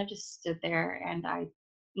 and I kind of just stood there and I,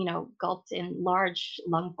 gulped in large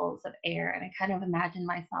lungfuls of air, and I kind of imagined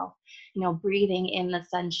myself, breathing in the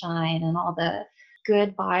sunshine and all the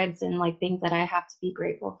good vibes and like things that I have to be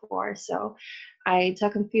grateful for. So I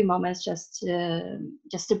took a few moments just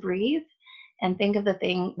to breathe and think of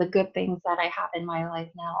the good things that I have in my life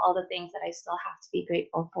now, all the things that I still have to be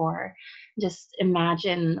grateful for. Just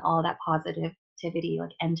imagine all that positivity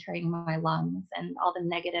like entering my lungs and all the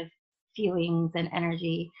negative feelings and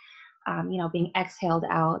energy, being exhaled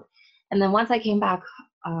out. And then once I came back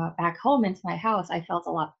home into my house, I felt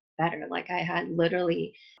a lot better. Like I had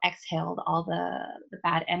literally exhaled all the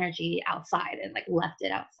bad energy outside and like left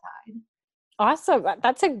it outside. Awesome.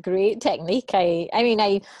 That's a great technique. I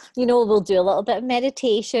mean, we'll do a little bit of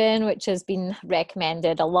meditation, which has been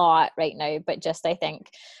recommended a lot right now, but just I think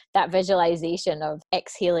that visualization of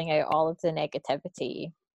exhaling out all of the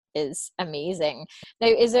negativity is amazing. Now,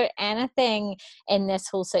 is there anything in this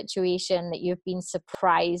whole situation that you've been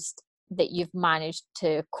surprised that you've managed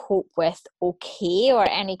to cope with okay, or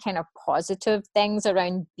any kind of positive things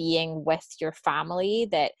around being with your family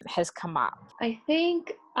that has come up? I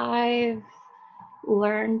think I've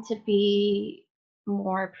learned to be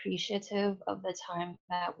more appreciative of the time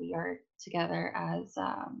that we are together as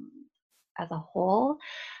a whole.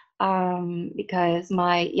 Because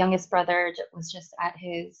my youngest brother was just at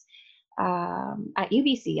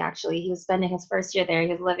UBC. Actually, he was spending his first year there. He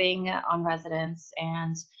was living on residence,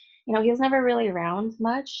 and he was never really around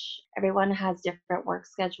much. Everyone has different work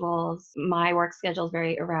schedules. My work schedule is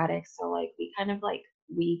very erratic, so like we kind of like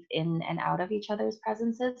weave in and out of each other's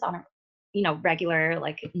presences on a regular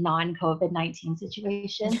like non-COVID-19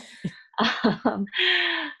 situation. um,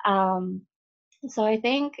 um, so I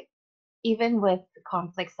think even with the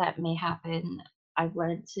conflicts that may happen, I've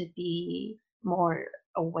learned to be more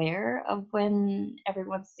aware of when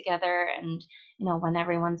everyone's together and, when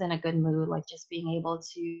everyone's in a good mood, like just being able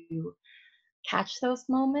to catch those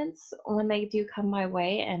moments when they do come my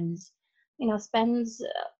way and, spend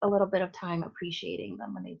a little bit of time appreciating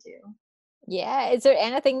them when they do. Yeah. Is there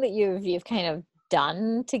anything that you've kind of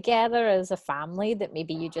done together as a family that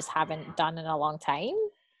maybe you just haven't done in a long time?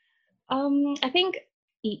 I think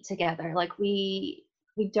eat together. Like we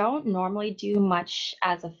don't normally do much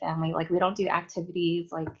as a family. Like we don't do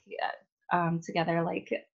activities like together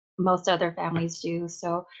like most other families do.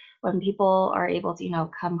 So when people are able to,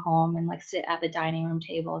 come home and like sit at the dining room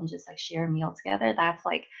table and just like share a meal together, that's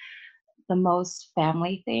like the most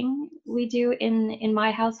family thing we do in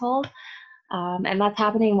my household. And that's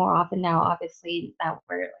happening more often now, obviously, that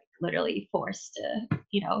we're like literally forced to,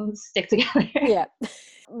 stick together. Yeah.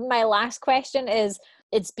 My last question is,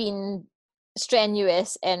 it's been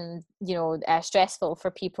strenuous and stressful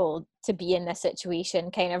for people to be in this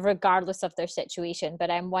situation, kind of regardless of their situation,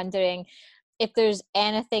 but I'm wondering if there's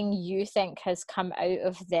anything you think has come out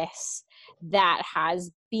of this that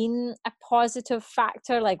has been a positive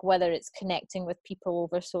factor, like whether it's connecting with people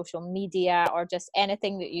over social media or just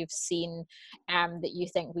anything that you've seen that you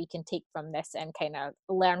think we can take from this and kind of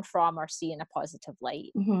learn from or see in a positive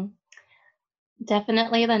light. hmm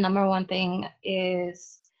Definitely the number one thing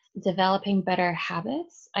is developing better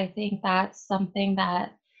habits. I think that's something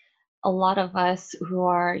that a lot of us who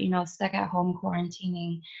are, stuck at home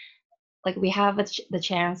quarantining, like we have the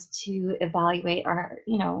chance to evaluate our,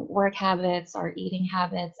 work habits, our eating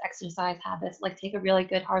habits, exercise habits, like take a really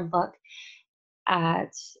good hard look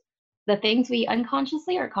at the things we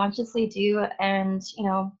unconsciously or consciously do and,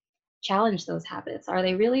 challenge those habits. Are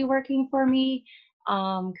they really working for me?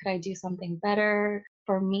 Could I do something better?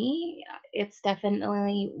 For me, it's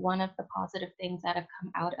definitely one of the positive things that have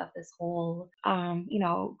come out of this whole,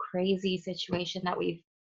 crazy situation that we've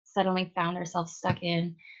suddenly found ourselves stuck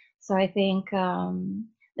in. So I think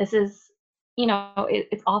this is,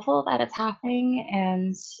 it's awful that it's happening,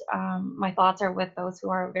 and my thoughts are with those who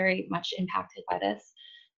are very much impacted by this.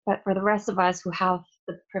 But for the rest of us who have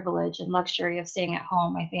the privilege and luxury of staying at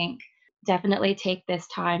home, I think definitely take this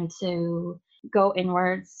time to go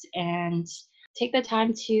inwards and take the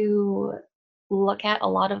time to look at a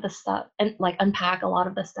lot of the stuff and like unpack a lot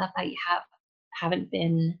of the stuff that you haven't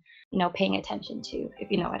been, paying attention to, if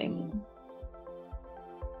you know what I mean.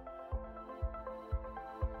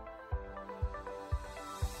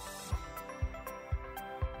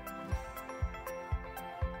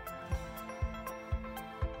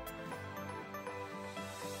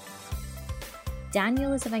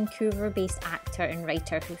 Daniel is a Vancouver-based actor and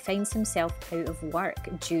writer who finds himself out of work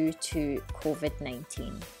due to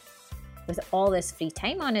COVID-19. With all this free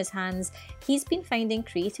time on his hands, he's been finding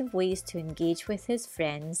creative ways to engage with his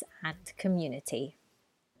friends and community.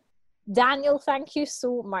 Daniel, thank you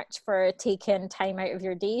so much for taking time out of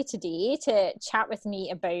your day today to chat with me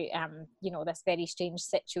about, this very strange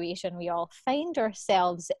situation we all find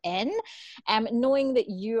ourselves in. Knowing that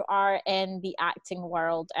you are in the acting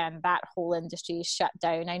world and that whole industry is shut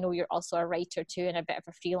down, I know you're also a writer too and a bit of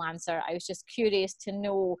a freelancer. I was just curious to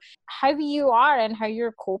know how you are and how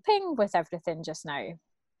you're coping with everything just now.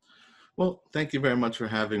 Well, thank you very much for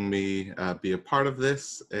having me be a part of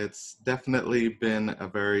this. It's definitely been a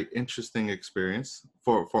very interesting experience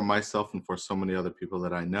for myself and for so many other people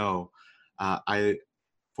that I know.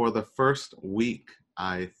 For the first week,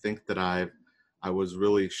 I think that I was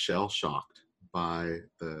really shell-shocked by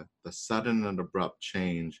the sudden and abrupt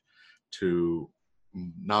change to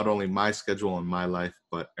not only my schedule and my life,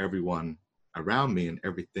 but everyone around me and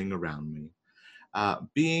everything around me.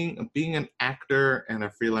 Being an actor and a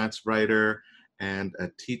freelance writer and a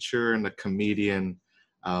teacher and a comedian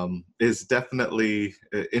is definitely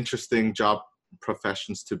interesting job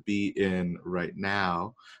professions to be in right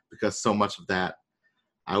now, because so much of that,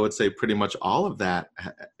 I would say pretty much all of that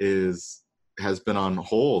has been on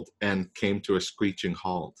hold and came to a screeching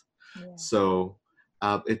halt. Yeah. So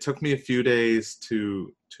it took me a few days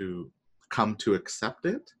to come to accept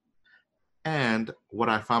it. And what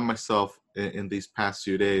I found myself in these past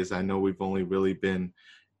few days, I know we've only really been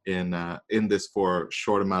in this for a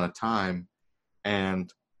short amount of time,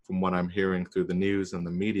 and from what I'm hearing through the news and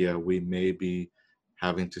the media, we may be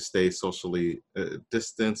having to stay socially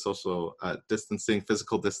distancing,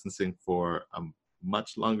 physical distancing for a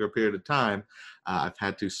much longer period of time. I've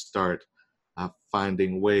had to start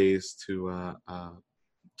finding ways to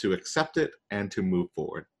accept it and to move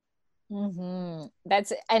forward. Mm-hmm.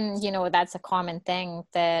 That's a common thing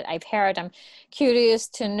that I've heard. I'm curious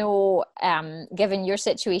to know, given your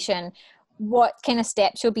situation, what kind of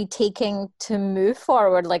steps you'll be taking to move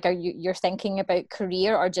forward. Like, you're thinking about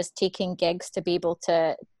career or just taking gigs to be able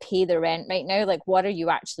to pay the rent right now? Like, what are you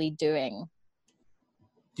actually doing?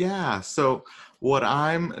 Yeah. So what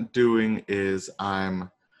I'm doing is I'm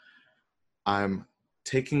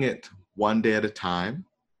taking it one day at a time.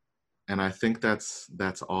 And I think that's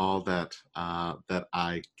all that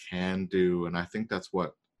I can do, and I think that's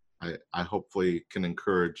what I hopefully can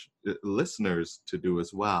encourage listeners to do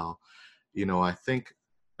as well. I think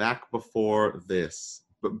back before this,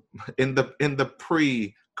 but in the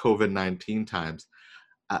pre-COVID-19 times,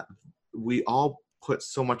 we all put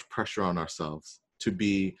so much pressure on ourselves to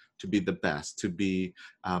be the best, to be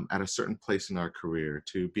at a certain place in our career,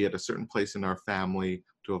 to be at a certain place in our family,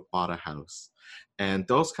 to have bought a house. And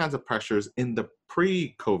those kinds of pressures in the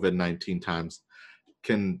pre-COVID-19 times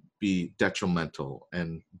can be detrimental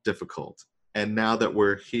and difficult. And now that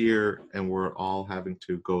we're here and we're all having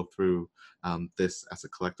to go through this as a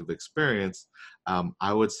collective experience,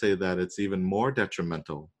 I would say that it's even more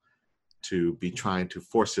detrimental to be trying to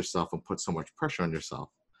force yourself and put so much pressure on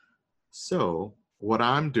yourself. So what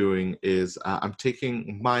I'm doing is I'm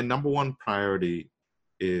taking my number one priority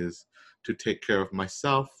is to take care of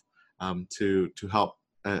myself, to help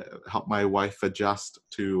my wife adjust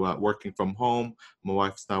to working from home. My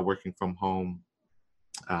wife's now working from home.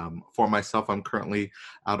 For myself, I'm currently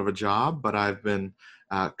out of a job, but I've been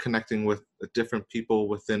connecting with different people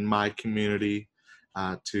within my community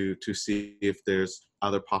to see if there's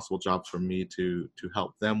other possible jobs for me to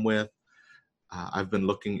help them with. I've been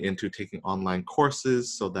looking into taking online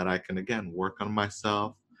courses so that I can again work on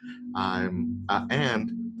myself. And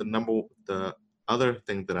the other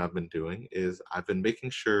thing that I've been doing is I've been making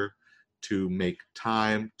sure to make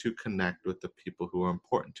time to connect with the people who are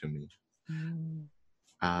important to me.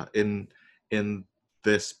 In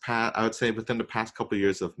this past, I would say within the past couple of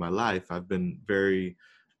years of my life, I've been very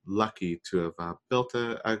lucky to have built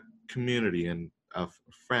a community of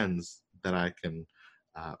friends that I can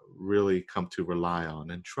really come to rely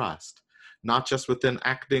on and trust, not just within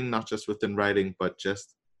acting, not just within writing, but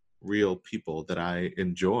just real people that I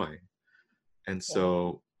enjoy. And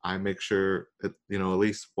so I make sure that, at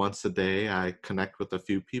least once a day I connect with a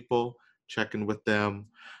few people, check in with them.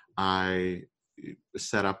 I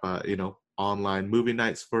set up online movie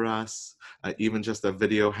nights for us, even just a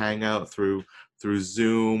video hangout through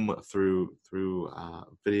Zoom, through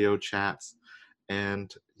video chats.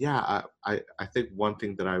 And I think one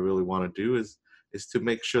thing that I really want to do is to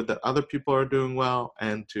make sure that other people are doing well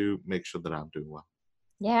and to make sure that I'm doing well.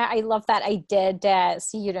 Yeah, I love that. I did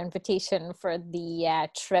see your invitation for the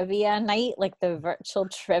trivia night, like the virtual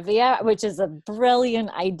trivia, which is a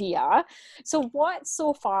brilliant idea. So what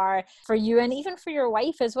so far for you, and even for your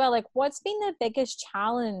wife as well, like what's been the biggest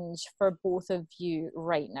challenge for both of you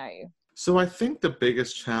right now? So I think the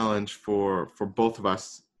biggest challenge for both of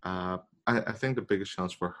us, I think the biggest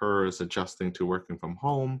challenge for her is adjusting to working from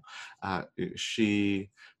home.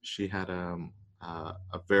 She had a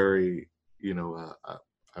very,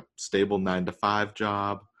 a stable 9-to-5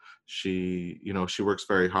 job. She works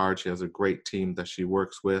very hard. She has a great team that she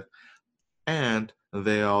works with, and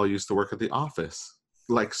they all used to work at the office.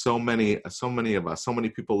 Like so many of us, so many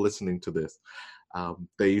people listening to this,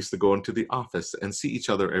 they used to go into the office and see each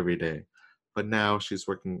other every day. But now she's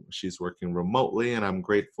working remotely, and I'm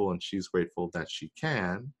grateful, and she's grateful that she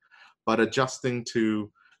can. But adjusting to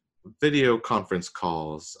video conference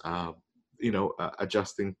calls,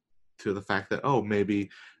 adjusting to the fact that,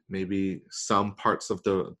 maybe some parts of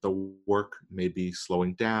the work may be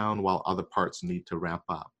slowing down while other parts need to ramp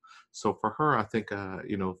up. So for her, I think,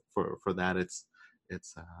 for that, it's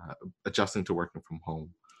adjusting to working from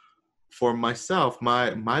home. For myself,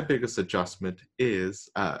 my biggest adjustment is,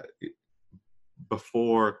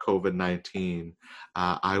 before COVID-19,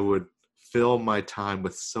 I would fill my time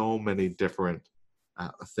with so many different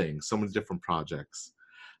things, so many different projects.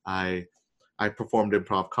 I performed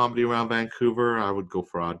improv comedy around Vancouver. I would go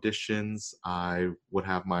for auditions. I would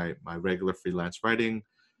have my regular freelance writing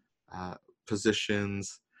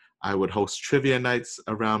positions. I would host trivia nights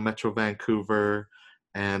around Metro Vancouver,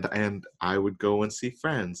 and I would go and see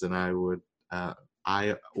friends. And I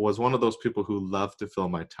was one of those people who loved to fill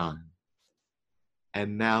my time.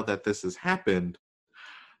 And now that this has happened,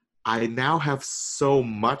 I now have so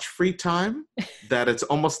much free time that it's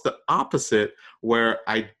almost the opposite, where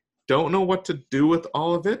I don't know what to do with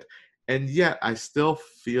all of it, and yet I still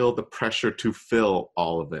feel the pressure to fill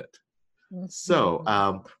all of it. Mm-hmm. So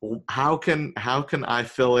how can I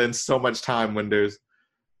fill in so much time when there's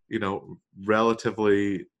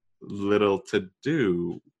relatively little to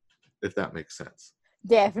do, if that makes sense?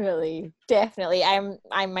 Definitely.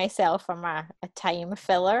 I myself am a time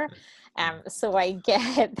filler. So I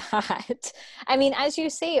get that. I mean, as you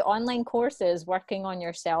say, online courses, working on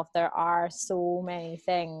yourself, there are so many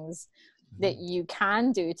things that you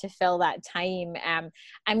can do to fill that time.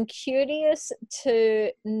 I'm curious to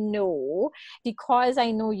know, because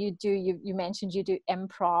I know you mentioned you do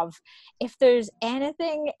improv, if there's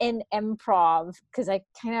anything in improv, because I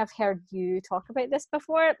kind of heard you talk about this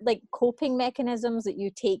before, like coping mechanisms that you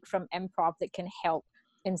take from improv that can help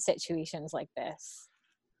in situations like this.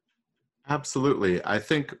 Absolutely. I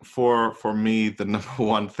think for me, the number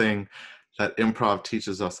one thing that improv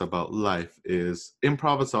teaches us about life is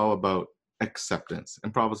improv is all about acceptance.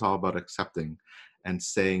 Improv is all about accepting and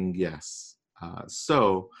saying yes.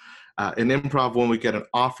 So in improv, when we get an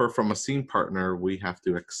offer from a scene partner, we have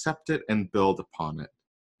to accept it and build upon it.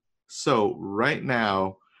 So right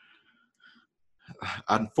now,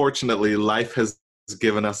 unfortunately, life has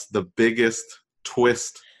given us the biggest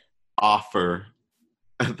twist offer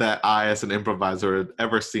that I, as an improviser, had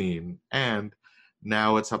ever seen. And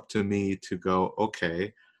now it's up to me to go,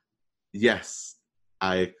 okay, yes,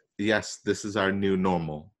 this is our new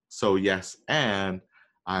normal. So yes, and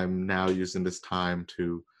I'm now using this time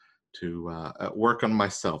to work on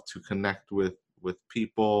myself, to connect with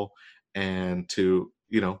people, and to,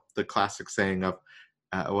 the classic saying of,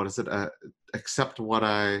 accept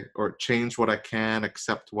or change what I can,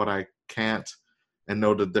 accept what I can't, and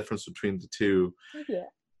know the difference between the two. Yeah.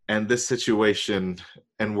 and this situation,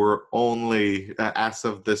 and we're only, as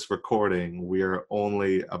of this recording, we are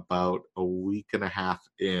only about a week and a half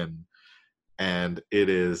in, and it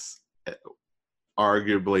is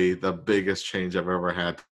arguably the biggest change I've ever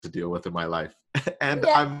had to deal with in my life. And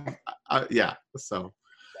so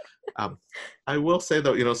I will say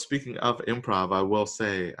though, speaking of improv, I will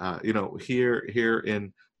say, here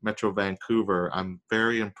in Metro Vancouver, I'm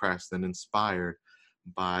very impressed and inspired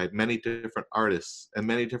by many different artists and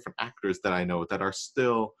many different actors that I know that are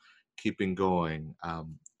still keeping going.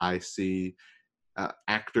 I see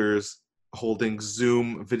actors holding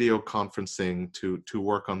Zoom video conferencing to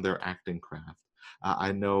work on their acting craft.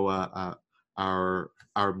 I know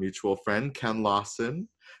our mutual friend Ken Lawson.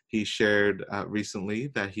 He shared recently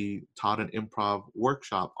that he taught an improv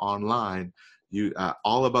workshop online,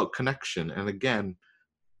 all about connection. And again,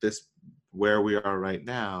 this where we are right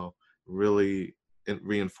now really it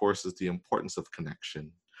reinforces the importance of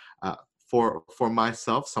connection. For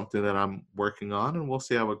myself, something that I'm working on, and we'll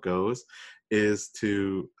see how it goes, is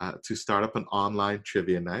to start up an online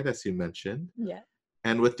trivia night, as you mentioned. Yeah.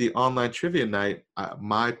 And with the online trivia night,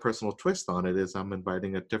 my personal twist on it is I'm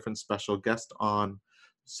inviting a different special guest on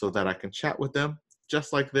so that I can chat with them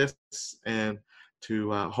just like this, and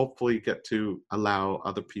to hopefully get to allow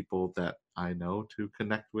other people that I know to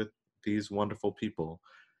connect with these wonderful people.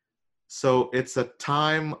 So it's a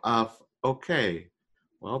time of, okay,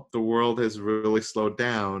 well, the world has really slowed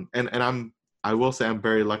down. And I will say I'm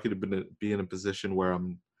very lucky to be in a position where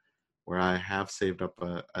I have saved up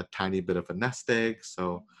a tiny bit of a nest egg.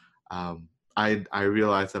 So I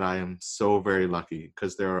realize that I am so very lucky,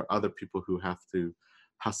 because there are other people who have to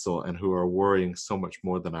hustle and who are worrying so much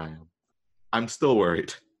more than I am. I'm still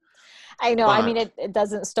worried. I know. I mean, it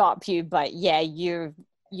doesn't stop you, but yeah, you've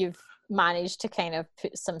managed to kind of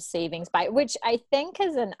put some savings by, which I think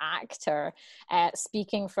as an actor,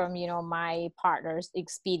 speaking from, my partner's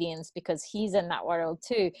experience, because he's in that world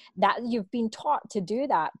too, that you've been taught to do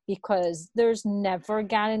that, because there's never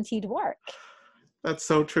guaranteed work. That's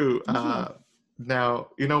so true. Mm-hmm. Now,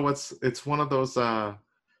 it's one of those, I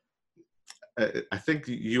think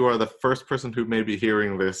you are the first person who may be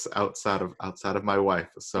hearing this outside of my wife.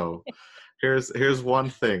 So here's one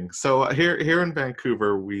thing. So here in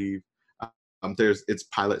Vancouver, it's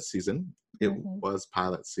pilot season. It was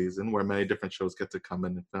pilot season where many different shows get to come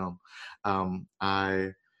in and film.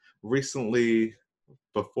 I recently,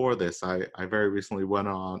 before this, I very recently went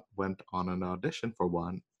on an audition for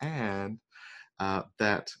one, and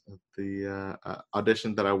that the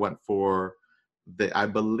audition that I went for, I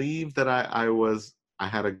believe that I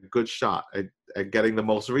had a good shot at getting the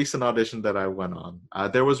most recent audition that I went on.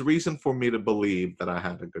 There was reason for me to believe that I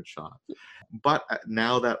had a good shot. But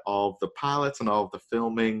now that all of the pilots and all of the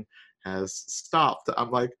filming has stopped,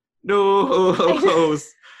 I'm like, no,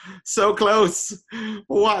 so close.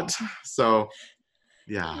 What? So,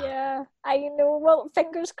 yeah. Yeah, I know. Well,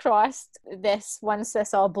 fingers crossed. Once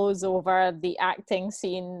this all blows over, the acting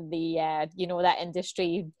scene, that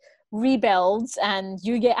industry rebuilds, and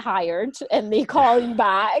you get hired, and they call you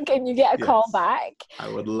back, and you get a call back. I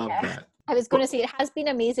would love that. I was going to say, it has been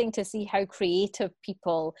amazing to see how creative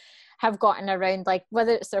people have gotten around, like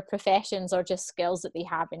whether it's their professions or just skills that they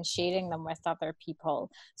have, and sharing them with other people.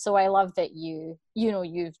 So I love that you've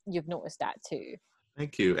noticed that too.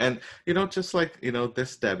 Thank you. And, just like,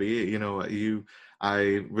 this, Debbie,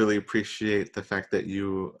 I really appreciate the fact that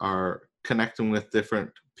you are connecting with different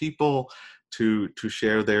people to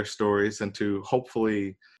share their stories, and to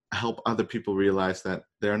hopefully help other people realize that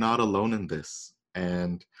they're not alone in this.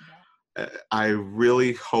 And I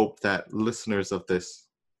really hope that listeners of this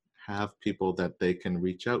have people that they can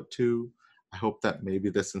reach out to. I hope that maybe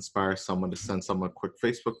this inspires someone to send someone a quick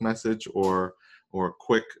Facebook message or a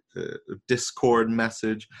quick Discord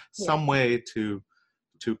message, some way to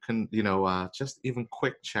just even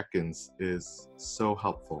quick check-ins is so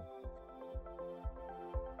helpful.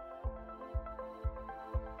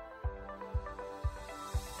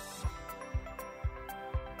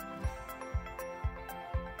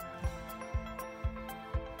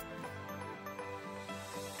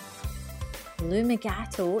 Lou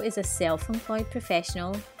Magato is a self-employed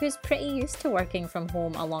professional who's pretty used to working from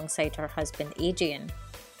home alongside her husband Adrian.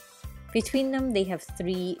 Between them, they have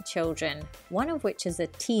 3 children, one of which is a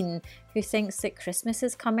teen who thinks that Christmas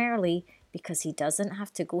has come early because he doesn't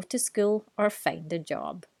have to go to school or find a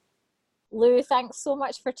job. Lou, thanks so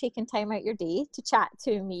much for taking time out your day to chat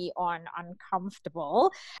to me on Uncomfortable.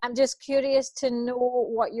 I'm just curious to know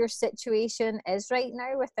what your situation is right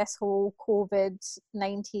now with this whole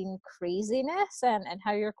COVID-19 craziness and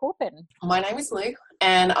how you're coping. My name is Lou,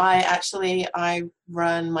 and I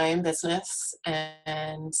run my own business,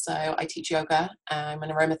 and so I teach yoga. I'm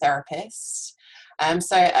an aromatherapist.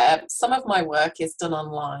 Some of my work is done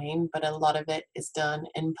online, but a lot of it is done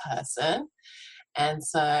in person. And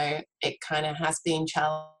so it kind of has been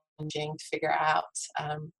challenging to figure out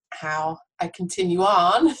how I continue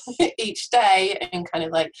on each day and kind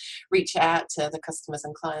of like reach out to the customers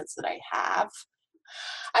and clients that I have.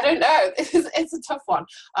 I don't know. It's a tough one.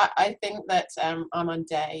 I think that I'm on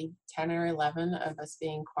day 10 or 11 of us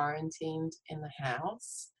being quarantined in the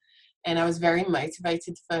house. And I was very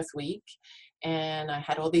motivated the first week. And I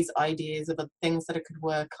had all these ideas of things that I could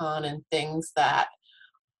work on and things that,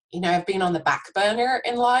 I've been on the back burner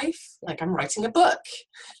in life. Like, I'm writing a book,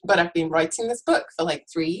 but I've been writing this book for like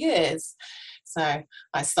 3 years. So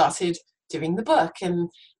I started doing the book and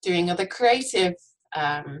doing other creative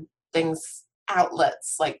things,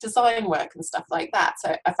 outlets like design work and stuff like that.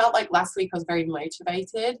 So I felt like last week I was very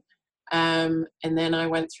motivated. And then I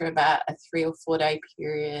went through about a 3 or 4 day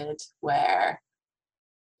period where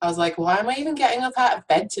I was like, why am I even getting up out of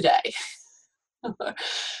bed today?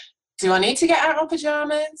 Do I need to get out of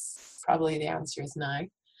pajamas? Probably the answer is no.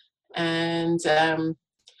 And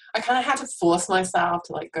I kind of had to force myself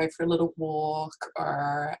to like go for a little walk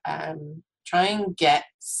or try and get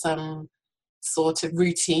some sort of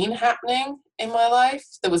routine happening in my life.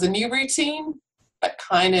 There was a new routine, but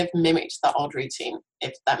kind of mimicked the old routine,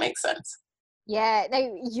 if that makes sense. Yeah,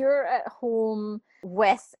 now you're at home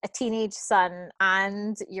with a teenage son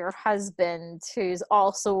and your husband who's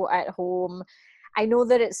also at home. I know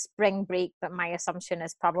that it's spring break, but my assumption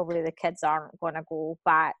is probably the kids aren't going to go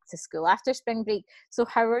back to school after spring break. So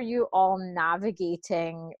how are you all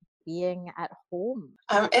navigating being at home?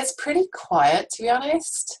 It's pretty quiet, to be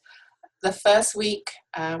honest. The first week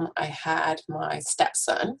I had my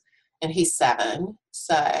stepson, and he's 7.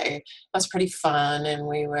 So it was pretty fun, and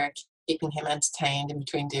we were keeping him entertained in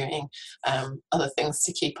between doing other things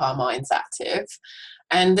to keep our minds active.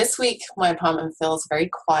 And this week, my apartment feels very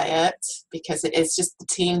quiet because it is just the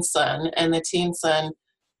teen son. And the teen son,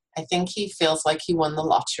 I think he feels like he won the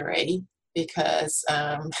lottery because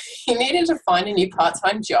he needed to find a new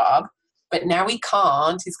part-time job, but now he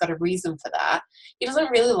can't. He's got a reason for that. He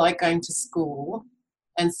doesn't really like going to school,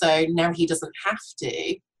 and so now he doesn't have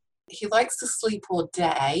to. He likes to sleep all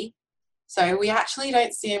day, so we actually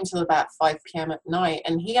don't see him till about 5 p.m. at night,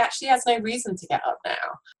 and he actually has no reason to get up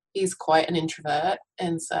now. He's quite an introvert,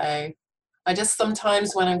 and so I just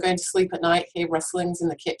sometimes when I'm going to sleep at night hear rustlings in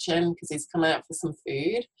the kitchen because he's come out for some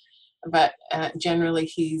food, but generally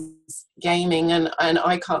he's gaming, and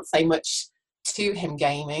I can't say much to him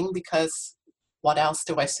gaming because what else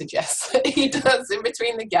do I suggest that he does in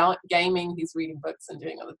between the gaming? He's reading books and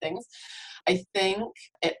doing other things. I think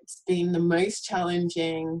it's been the most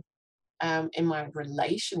challenging in my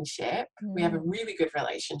relationship. We have a really good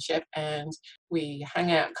relationship and we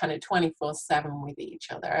hang out kind of 24/7 with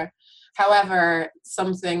each other. However,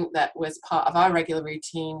 something that was part of our regular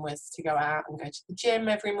routine was to go out and go to the gym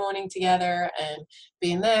every morning together and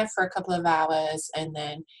be in there for a couple of hours and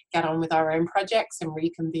then get on with our own projects and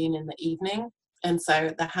reconvene in the evening. And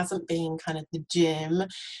so there hasn't been kind of the gym.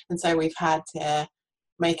 And so we've had to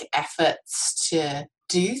make efforts to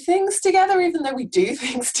do things together, even though we do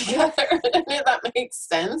things together. I don't know if that makes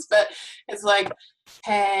sense, but it's like,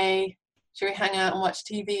 hey, should we hang out and watch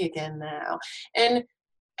TV again now? And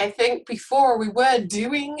I think before we were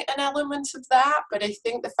doing an element of that, but I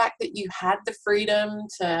think the fact that you had the freedom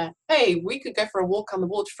to, hey, we could go for a walk on the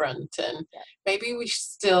waterfront, and maybe we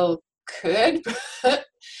still could, but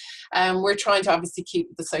we're trying to obviously keep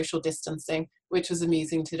the social distancing, which was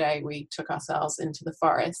amusing today. We took ourselves into the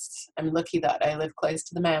forest. I'm lucky that I live close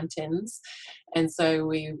to the mountains, and so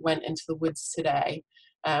we went into the woods today.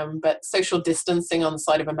 But social distancing on the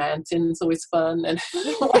side of a mountain is always fun, and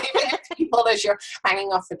waving at people as you're hanging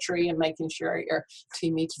off a tree and making sure you're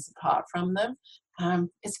 2 meters apart from them.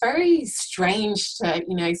 It's very strange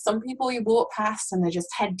to, some people you walk past and they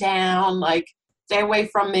just head down, like, stay away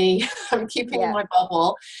from me, I'm keeping in my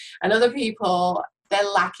bubble. And other people, they're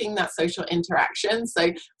lacking that social interaction.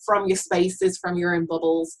 So from your spaces, from your own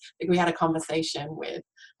bubbles, like we had a conversation with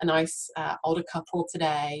a nice older couple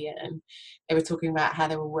today, and they were talking about how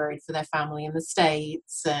they were worried for their family in the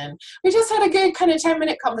States, and we just had a good kind of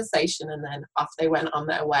 10-minute conversation, and then off they went on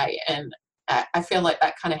their way. And I feel like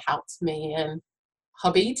that kind of helped me and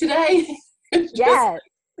hubby today.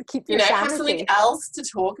 keep your have something sanity. else to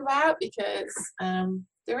talk about, because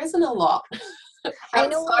there isn't a lot I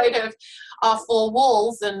know. outside of our four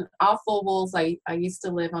walls. And our four walls, I used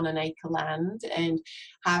to live on an acre land and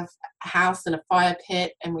have a house and a fire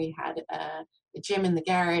pit, and we had a gym in the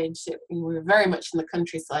garage. We were very much in the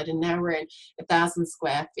countryside, and now we're in 1,000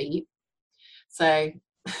 square feet. So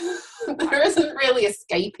there isn't really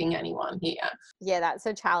escaping anyone here. Yeah, that's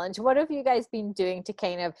a challenge. What have you guys been doing to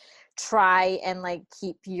kind of try and like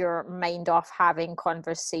keep your mind off having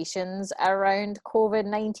conversations around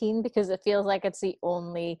COVID-19? Because it feels like it's the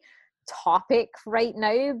only topic right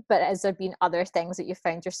now, but has there been other things that you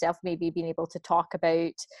found yourself maybe being able to talk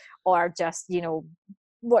about, or just,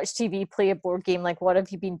 watch TV, play a board game? Like, what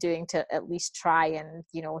have you been doing to at least try and,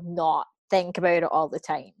 not think about it all the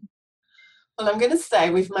time? Well, I'm going to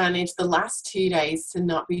say we've managed the last 2 days to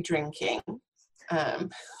not be drinking.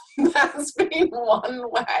 That's been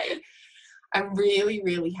one way. I'm really,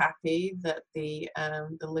 really happy that the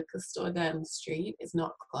liquor store down the street is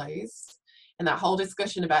not closed. And that whole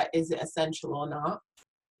discussion about is it essential or not?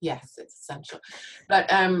 Yes, it's essential. But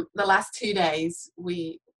the last 2 days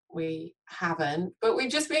we haven't. But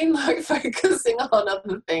we've just been like focusing on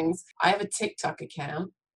other things. I have a TikTok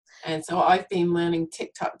account. And so I've been learning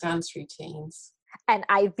TikTok dance routines. And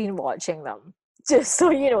I've been watching them. Just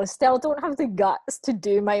so you know, still don't have the guts to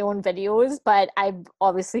do my own videos, but I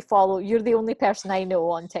obviously follow. You're the only person I know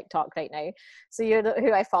on TikTok right now. So you're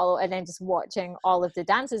who I follow, and then just watching all of the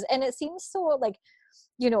dances. And it seems so like,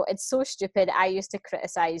 it's so stupid. I used to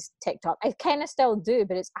criticize TikTok. I kind of still do,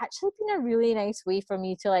 but it's actually been a really nice way for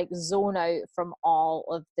me to like zone out from all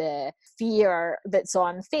of the fear that's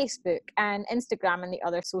on Facebook and Instagram and the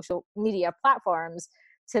other social media platforms,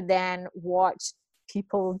 to then watch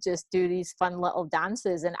people just do these fun little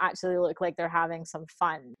dances and actually look like they're having some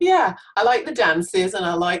fun. Yeah, I like the dances and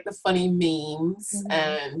I like the funny memes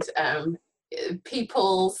and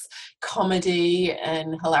people's comedy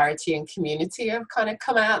and hilarity and community have kind of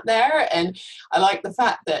come out there. And I like the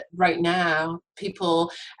fact that right now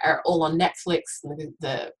people are all on Netflix and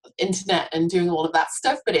the internet and doing all of that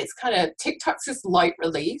stuff, but it's kind of TikTok's just light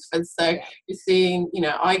relief. And so you're seeing,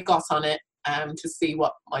 I got on it to see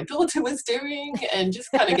what my daughter was doing and just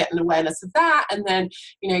kind of get an awareness of that. And then,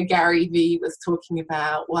 Gary Vee was talking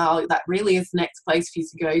about, well, that really is the next place for you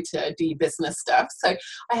to go to do your business stuff. So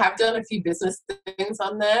I have done a few business things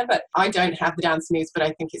on there, but I don't have the dance moves, but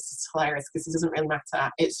I think it's just hilarious because it doesn't really matter.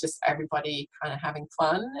 It's just everybody kind of having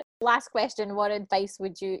fun. Last question, what advice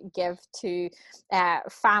would you give to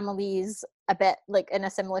families a bit like in a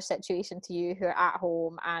similar situation to you who are at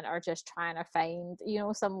home and are just trying to find,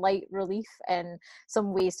 some light relief and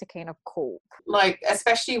some ways to kind of cope? Like,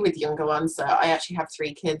 especially with younger ones. So I actually have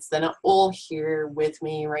 3 kids. They're not all here with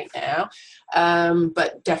me right now.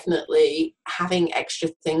 But definitely having extra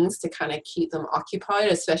things to kind of keep them occupied,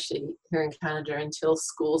 especially here in Canada until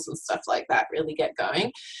schools and stuff like that really get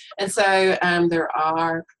going. And so there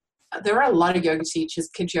are a lot of yoga teachers,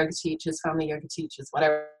 kids yoga teachers, family yoga teachers,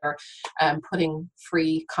 whatever, putting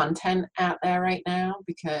free content out there right now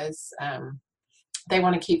because they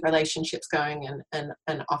want to keep relationships going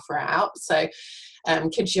and offer out. So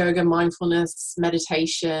kids yoga, mindfulness,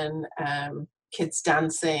 meditation, kids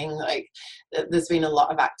dancing, like there's been a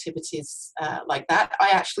lot of activities like that.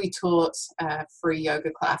 I actually taught a free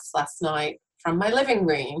yoga class last night from my living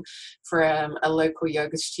room for a local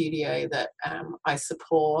yoga studio that I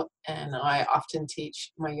support, and I often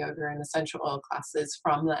teach my yoga and essential oil classes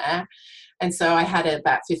from there. And so I had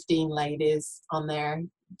about 15 ladies on there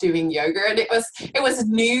doing yoga, and it was a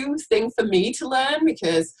new thing for me to learn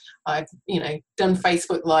because I've done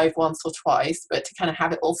Facebook Live once or twice, but to kind of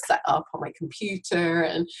have it all set up on my computer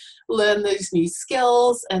and learn those new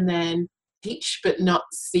skills and then teach but not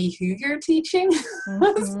see who you're teaching.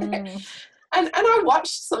 And I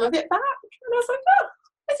watched some of it back and I was like, oh,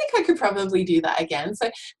 I think I could probably do that again.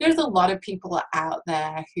 So there's a lot of people out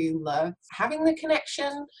there who love having the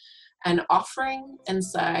connection and offering. And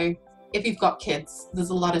so if you've got kids, there's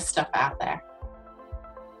a lot of stuff out there.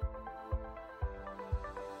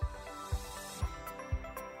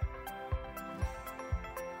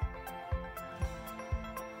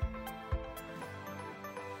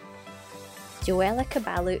 Joella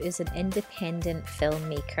Caballo is an independent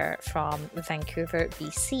filmmaker from Vancouver,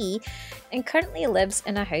 BC, and currently lives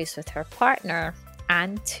in a house with her partner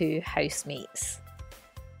and 2 housemates.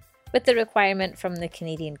 With the requirement from the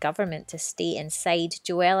Canadian government to stay inside,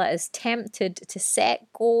 Joella is tempted to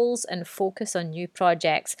set goals and focus on new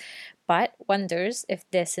projects, but wonders if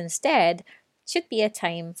this instead should be a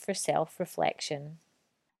time for self-reflection.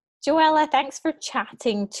 Joella, thanks for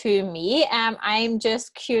chatting to me. I'm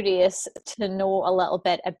just curious to know a little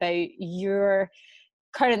bit about your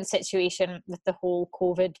current situation with the whole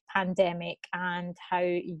COVID pandemic and how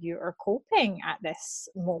you're coping at this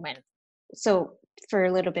moment. So, for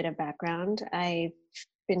a little bit of background, I've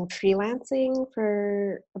been freelancing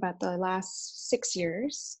for about the last 6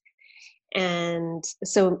 years. And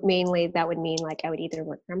so mainly that would mean like I would either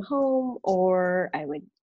work from home or I would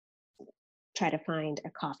try to find a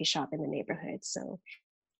coffee shop in the neighborhood. So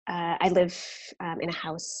I live in a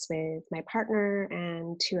house with my partner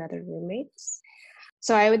and 2 other roommates.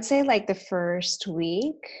 So I would say like the first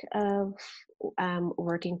week of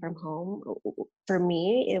working from home, for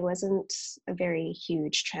me, it wasn't a very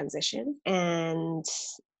huge transition. And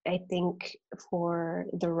I think for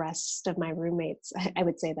the rest of my roommates, I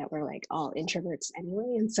would say that we're like all introverts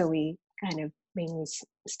anyway. And so we kind of mainly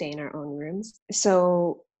stay in our own rooms.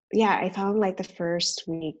 So yeah, I found like the first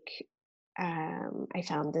week, I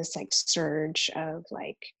found this like surge of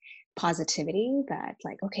like positivity that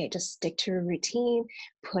like, okay, just stick to a routine,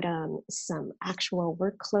 put on some actual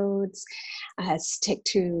work clothes, stick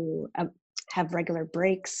to have regular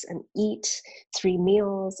breaks and eat 3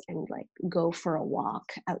 meals and like go for a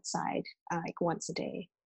walk outside like once a day.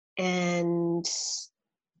 And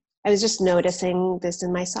I was just noticing this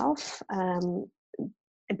in myself,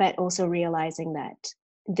 but also realizing that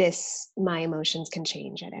my emotions can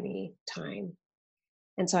change at any time.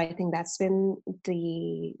 And so I think that's been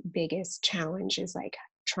the biggest challenge, is like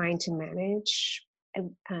trying to manage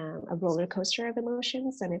a roller coaster of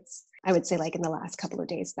emotions. And it's, I would say like in the last couple of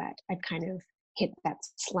days that I've kind of hit that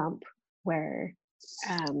slump where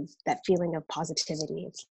that feeling of positivity,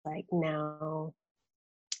 it's like now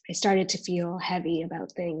I started to feel heavy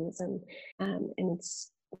about things, and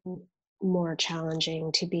it's more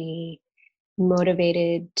challenging to be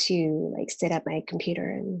motivated to like sit at my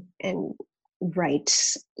computer and write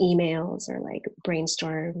emails or like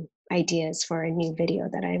brainstorm ideas for a new video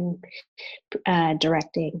that I'm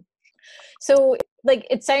directing. So like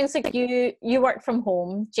it sounds like you work from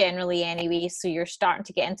home generally anyway, so you're starting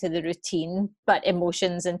to get into the routine, but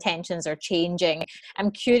emotions and tensions are changing.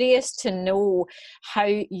 I'm curious to know how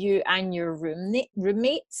you and your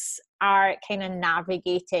roommates are kind of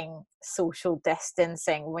navigating social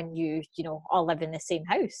distancing when you know, all live in the same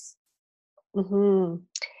house. Mm-hmm.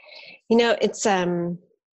 You know, it's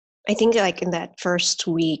I think like in that first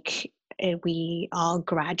week, we all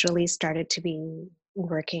gradually started to be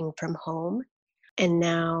working from home. And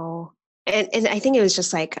now, and I think it was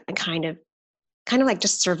just like a kind of like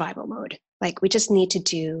just survival mode. Like we just need to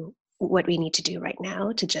do what we need to do right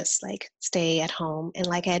now to just like stay at home. And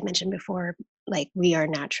like I had mentioned before, like we are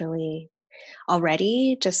naturally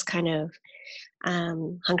already just kind of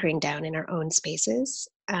hunkering down in our own spaces,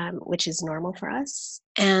 which is normal for us.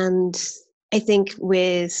 And I think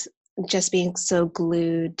with just being so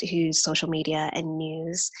glued to social media and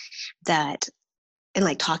news that, and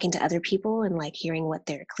like talking to other people and like hearing what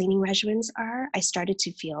their cleaning regimens are, I started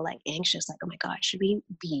to feel like anxious, like, oh my God, should we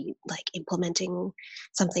be like implementing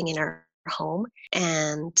something in our home?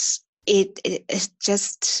 And it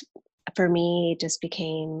just, for me, it just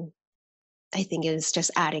became, I think it was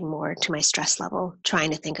just adding more to my stress level,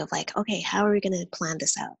 trying to think of like, okay, how are we going to plan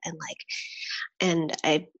this out? And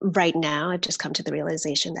right now I've just come to the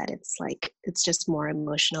realization that it's like, it's just more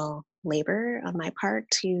emotional labor on my part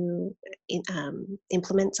to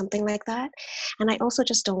implement something like that. And I also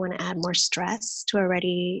just don't want to add more stress to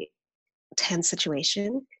already tense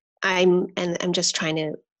situation. I'm just trying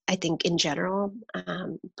to, I think in general,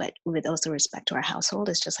 but with also respect to our household,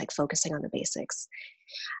 is just like focusing on the basics.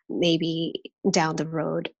 Maybe down the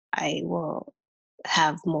road, I will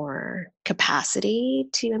have more capacity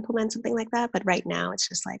to implement something like that. But right now it's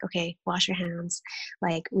just like, okay, wash your hands.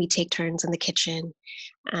 Like we take turns in the kitchen,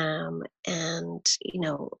 and, you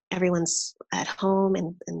know, everyone's at home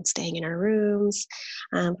and staying in our rooms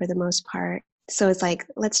for the most part. So it's like,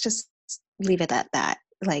 let's just leave it at that.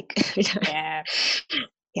 Like, Yeah.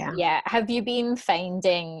 Yeah. Yeah. Have you been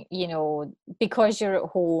finding, you know, because you're at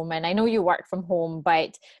home, and I know you work from home,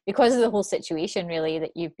 but because of the whole situation really,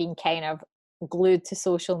 that you've been kind of glued to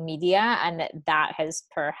social media, and that has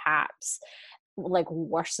perhaps like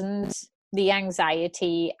worsened the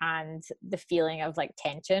anxiety and the feeling of like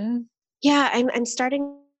tension? Yeah, I'm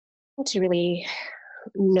starting to really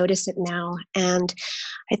notice it now. And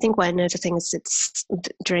I think one of the things that's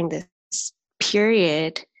during this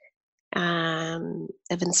period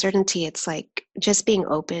of uncertainty, it's like just being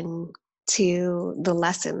open to the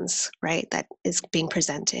lessons, right, that is being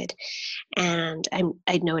presented. And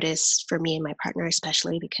I noticed for me and my partner,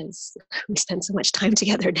 especially because we spend so much time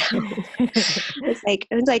together now, it's like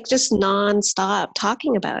just nonstop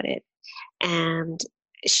talking about it and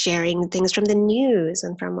sharing things from the news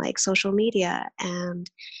and from like social media. And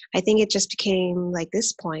I think it just became like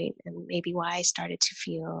this point, and maybe why I started to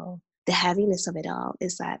feel the heaviness of it all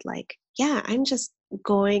is that, like, yeah, I'm just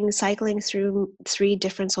cycling through 3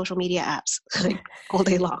 different social media apps like all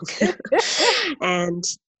day long. And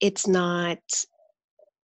it's not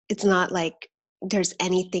like there's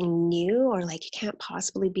anything new, or like you can't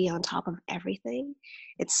possibly be on top of everything.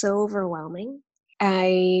 It's so overwhelming.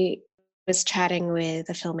 I was chatting with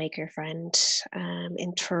a filmmaker friend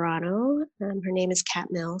in Toronto. Her name is Kat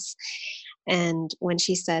Mills. And when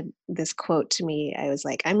she said this quote to me, I was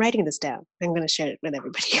like, I'm writing this down. I'm going to share it with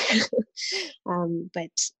everybody. But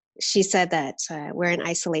she said that we're in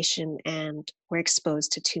isolation and we're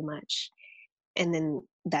exposed to too much. And then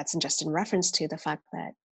that's just in reference to the fact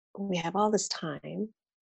that we have all this time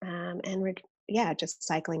and we're, just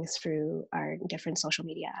cycling through our different social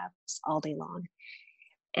media apps all day long.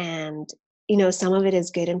 And, some of it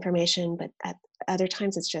is good information, but at other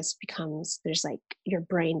times it's just becomes, there's like, your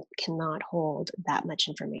brain cannot hold that much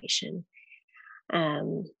information.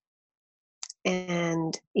 And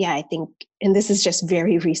I think, and this is just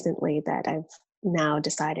very recently that I've now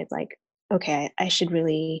decided, like, okay, I should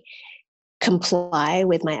really comply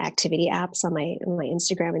with my activity apps on my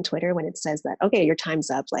Instagram and Twitter when it says that, okay, your time's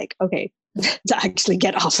up, like, okay, to actually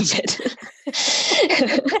get off of it.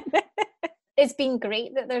 It's been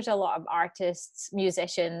great that there's a lot of artists,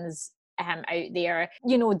 musicians out there,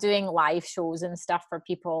 doing live shows and stuff for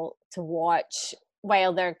people to watch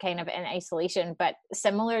while they're kind of in isolation. But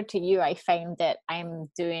similar to you, I find that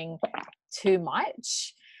I'm doing too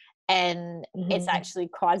much, and it's actually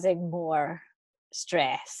causing more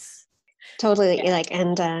stress. Totally. Yeah. Like,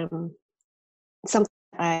 and something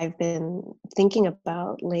I've been thinking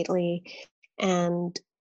about lately and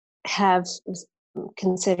have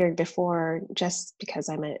considered before, just because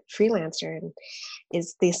I'm a freelancer,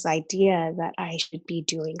 is this idea that I should be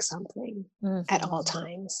doing something at all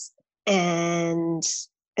times. And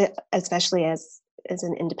especially as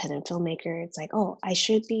an independent filmmaker, it's like, oh, I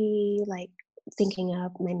should be like thinking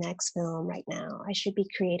of my next film right now. I should be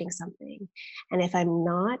creating something. And if I'm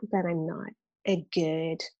not, then I'm not a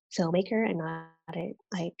good filmmaker and not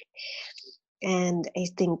and I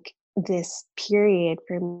think this period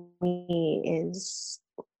for me is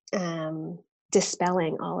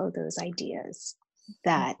dispelling all of those ideas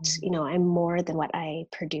that, I'm more than what I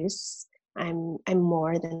produce. I'm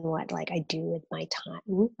more than what like I do with my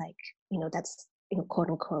time. Like, that's, quote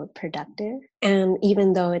unquote productive. And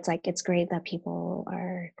even though it's like, it's great that people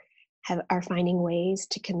are finding ways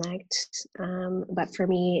to connect. But for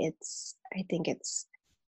me, I think it's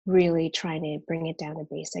really trying to bring it down to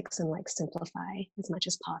basics and like simplify as much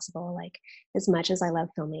as possible. Like, as much as I love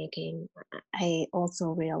filmmaking, I also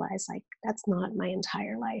realize like that's not my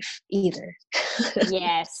entire life either.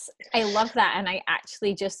 Yes, I love that. And I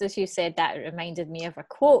actually, just as you said that, it reminded me of a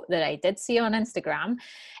quote that I did see on Instagram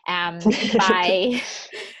by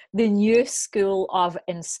the New School of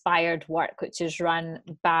Inspired Work, which is run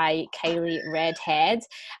by Kylie Redhead.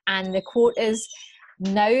 And the quote is,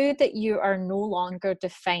 "Now that you are no longer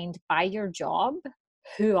defined by your job,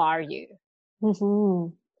 who are you?"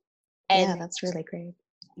 Yeah, that's really great.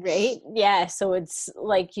 Right? Yeah. So it's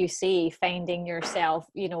like you say, finding yourself,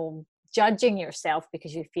 judging yourself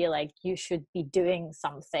because you feel like you should be doing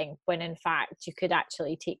something, when in fact you could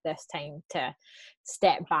actually take this time to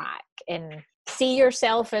step back and see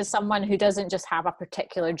yourself as someone who doesn't just have a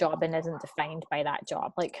particular job and isn't defined by that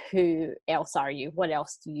job. Like, who else are you? What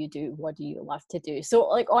else do you do? What do you love to do? So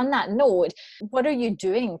like, on that note, what are you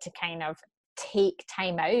doing to kind of take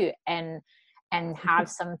time out and have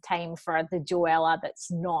some time for the Joella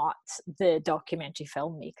that's not the documentary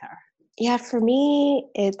filmmaker? Yeah, for me,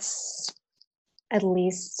 it's at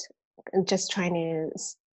least just trying to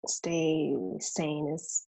stay sane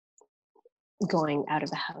is going out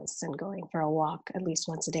of the house and going for a walk at least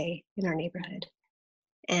once a day in our neighborhood.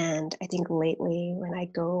 And I think lately when I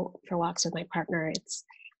go for walks with my partner,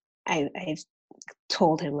 I've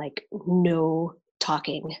told him like, no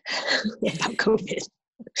talking about COVID.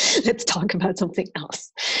 Let's talk about something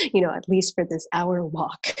else, at least for this hour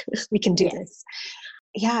walk, we can do this.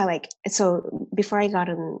 Yeah, like, so before I got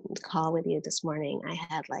on the call with you this morning, I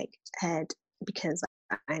had because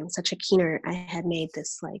I'm such a keener, I had made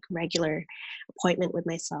this like regular appointment with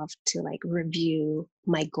myself to like review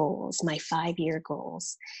my goals, my 5-year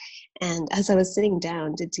goals. And as I was sitting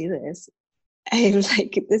down to do this, I was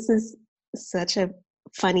like, this is such a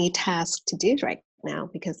funny task to do right now,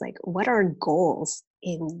 because like, what are goals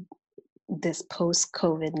in this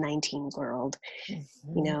post-COVID-19 world?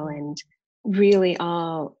 You know, and really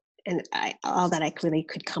all that I really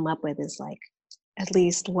could come up with is like, at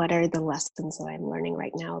least what are the lessons that I'm learning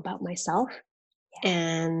right now about myself?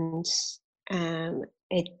 And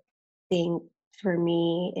I think for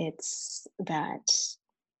me, it's that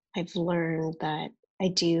I've learned that I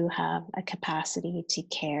do have a capacity to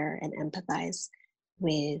care and empathize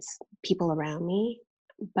with people around me,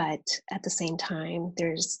 but at the same time,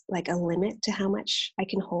 there's like a limit to how much I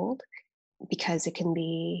can hold, because it can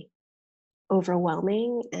be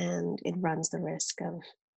overwhelming and it runs the risk of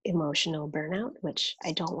emotional burnout, which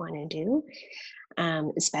I don't want to do,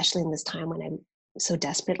 especially in this time when I so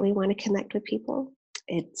desperately want to connect with people.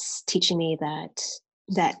 It's teaching me that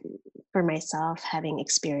for myself, having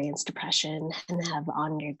experienced depression and have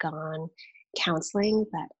undergone counseling,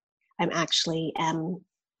 that I'm actually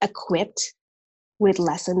equipped with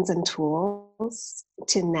lessons and tools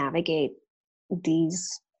to navigate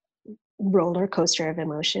these roller coaster of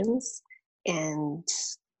emotions. And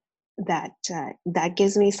that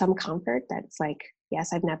gives me some comfort. That's like,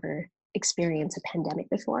 yes, I've never experienced a pandemic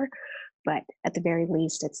before, but at the very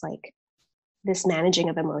least, it's like this managing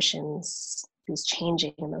of emotions, these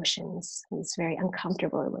changing emotions, these very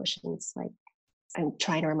uncomfortable emotions. Like, I'm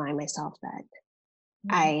trying to remind myself that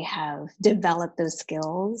I have developed those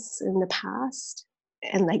skills in the past,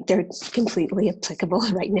 and like they're completely applicable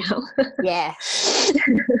right now. Yeah.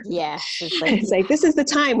 It's like this is the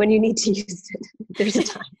time when you need to use it. There's a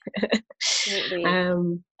time. Absolutely.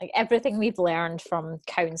 Like everything we've learned from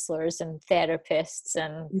counselors and therapists,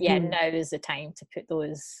 and now is the time to put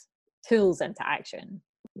those tools into action.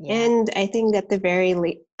 And I think that the very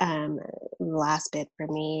last bit for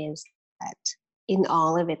me is that in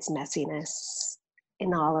all of its messiness,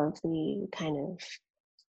 in all of the kind of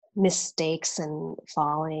mistakes and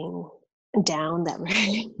falling down that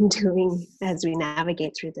we're doing as we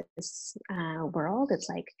navigate through this world, it's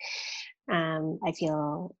like I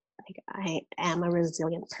feel like I am a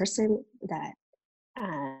resilient person, that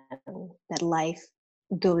that life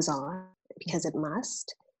goes on because it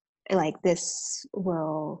must. Like we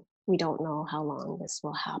don't know how long this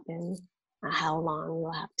will happen, how long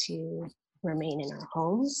we'll have to remain in our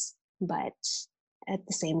homes, but at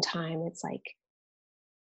the same time, it's like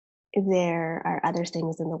there are other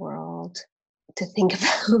things in the world to think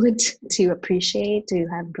about, to appreciate, to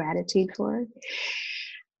have gratitude for.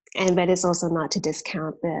 But it's also not to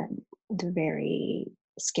discount the very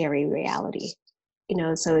scary reality, you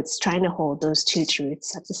know, so it's trying to hold those two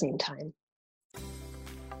truths at the same time.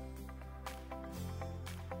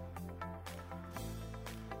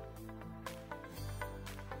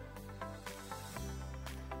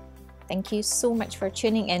 Thank you so much for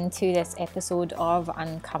tuning in to this episode of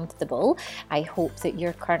Uncomfortable. I hope that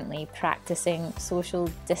you're currently practicing social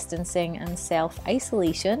distancing and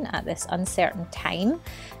self-isolation at this uncertain time.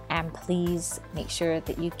 And please make sure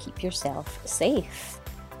that you keep yourself safe.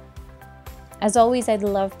 As always, I'd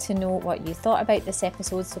love to know what you thought about this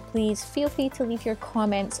episode, so please feel free to leave your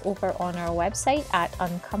comments over on our website at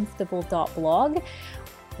uncomfortable.blog.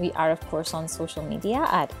 We are, of course, on social media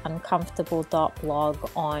at uncomfortable.blog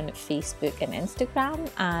on Facebook and Instagram,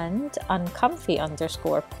 and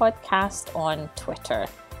uncomfy_podcast on Twitter.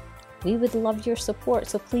 We would love your support,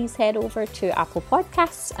 so please head over to Apple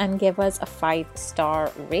Podcasts and give us a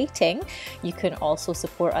 5-star rating. You can also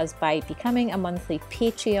support us by becoming a monthly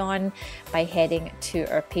Patreon by heading to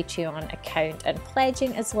our Patreon account and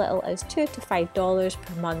pledging as little as $2 to $5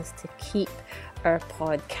 per month to keep our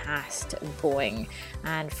podcast going.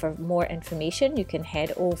 And for more information, you can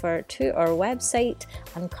head over to our website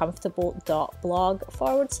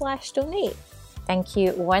uncomfortable.blog/donate. Thank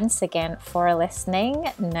you once again for listening.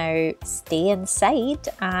 Now stay inside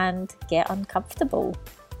and get uncomfortable.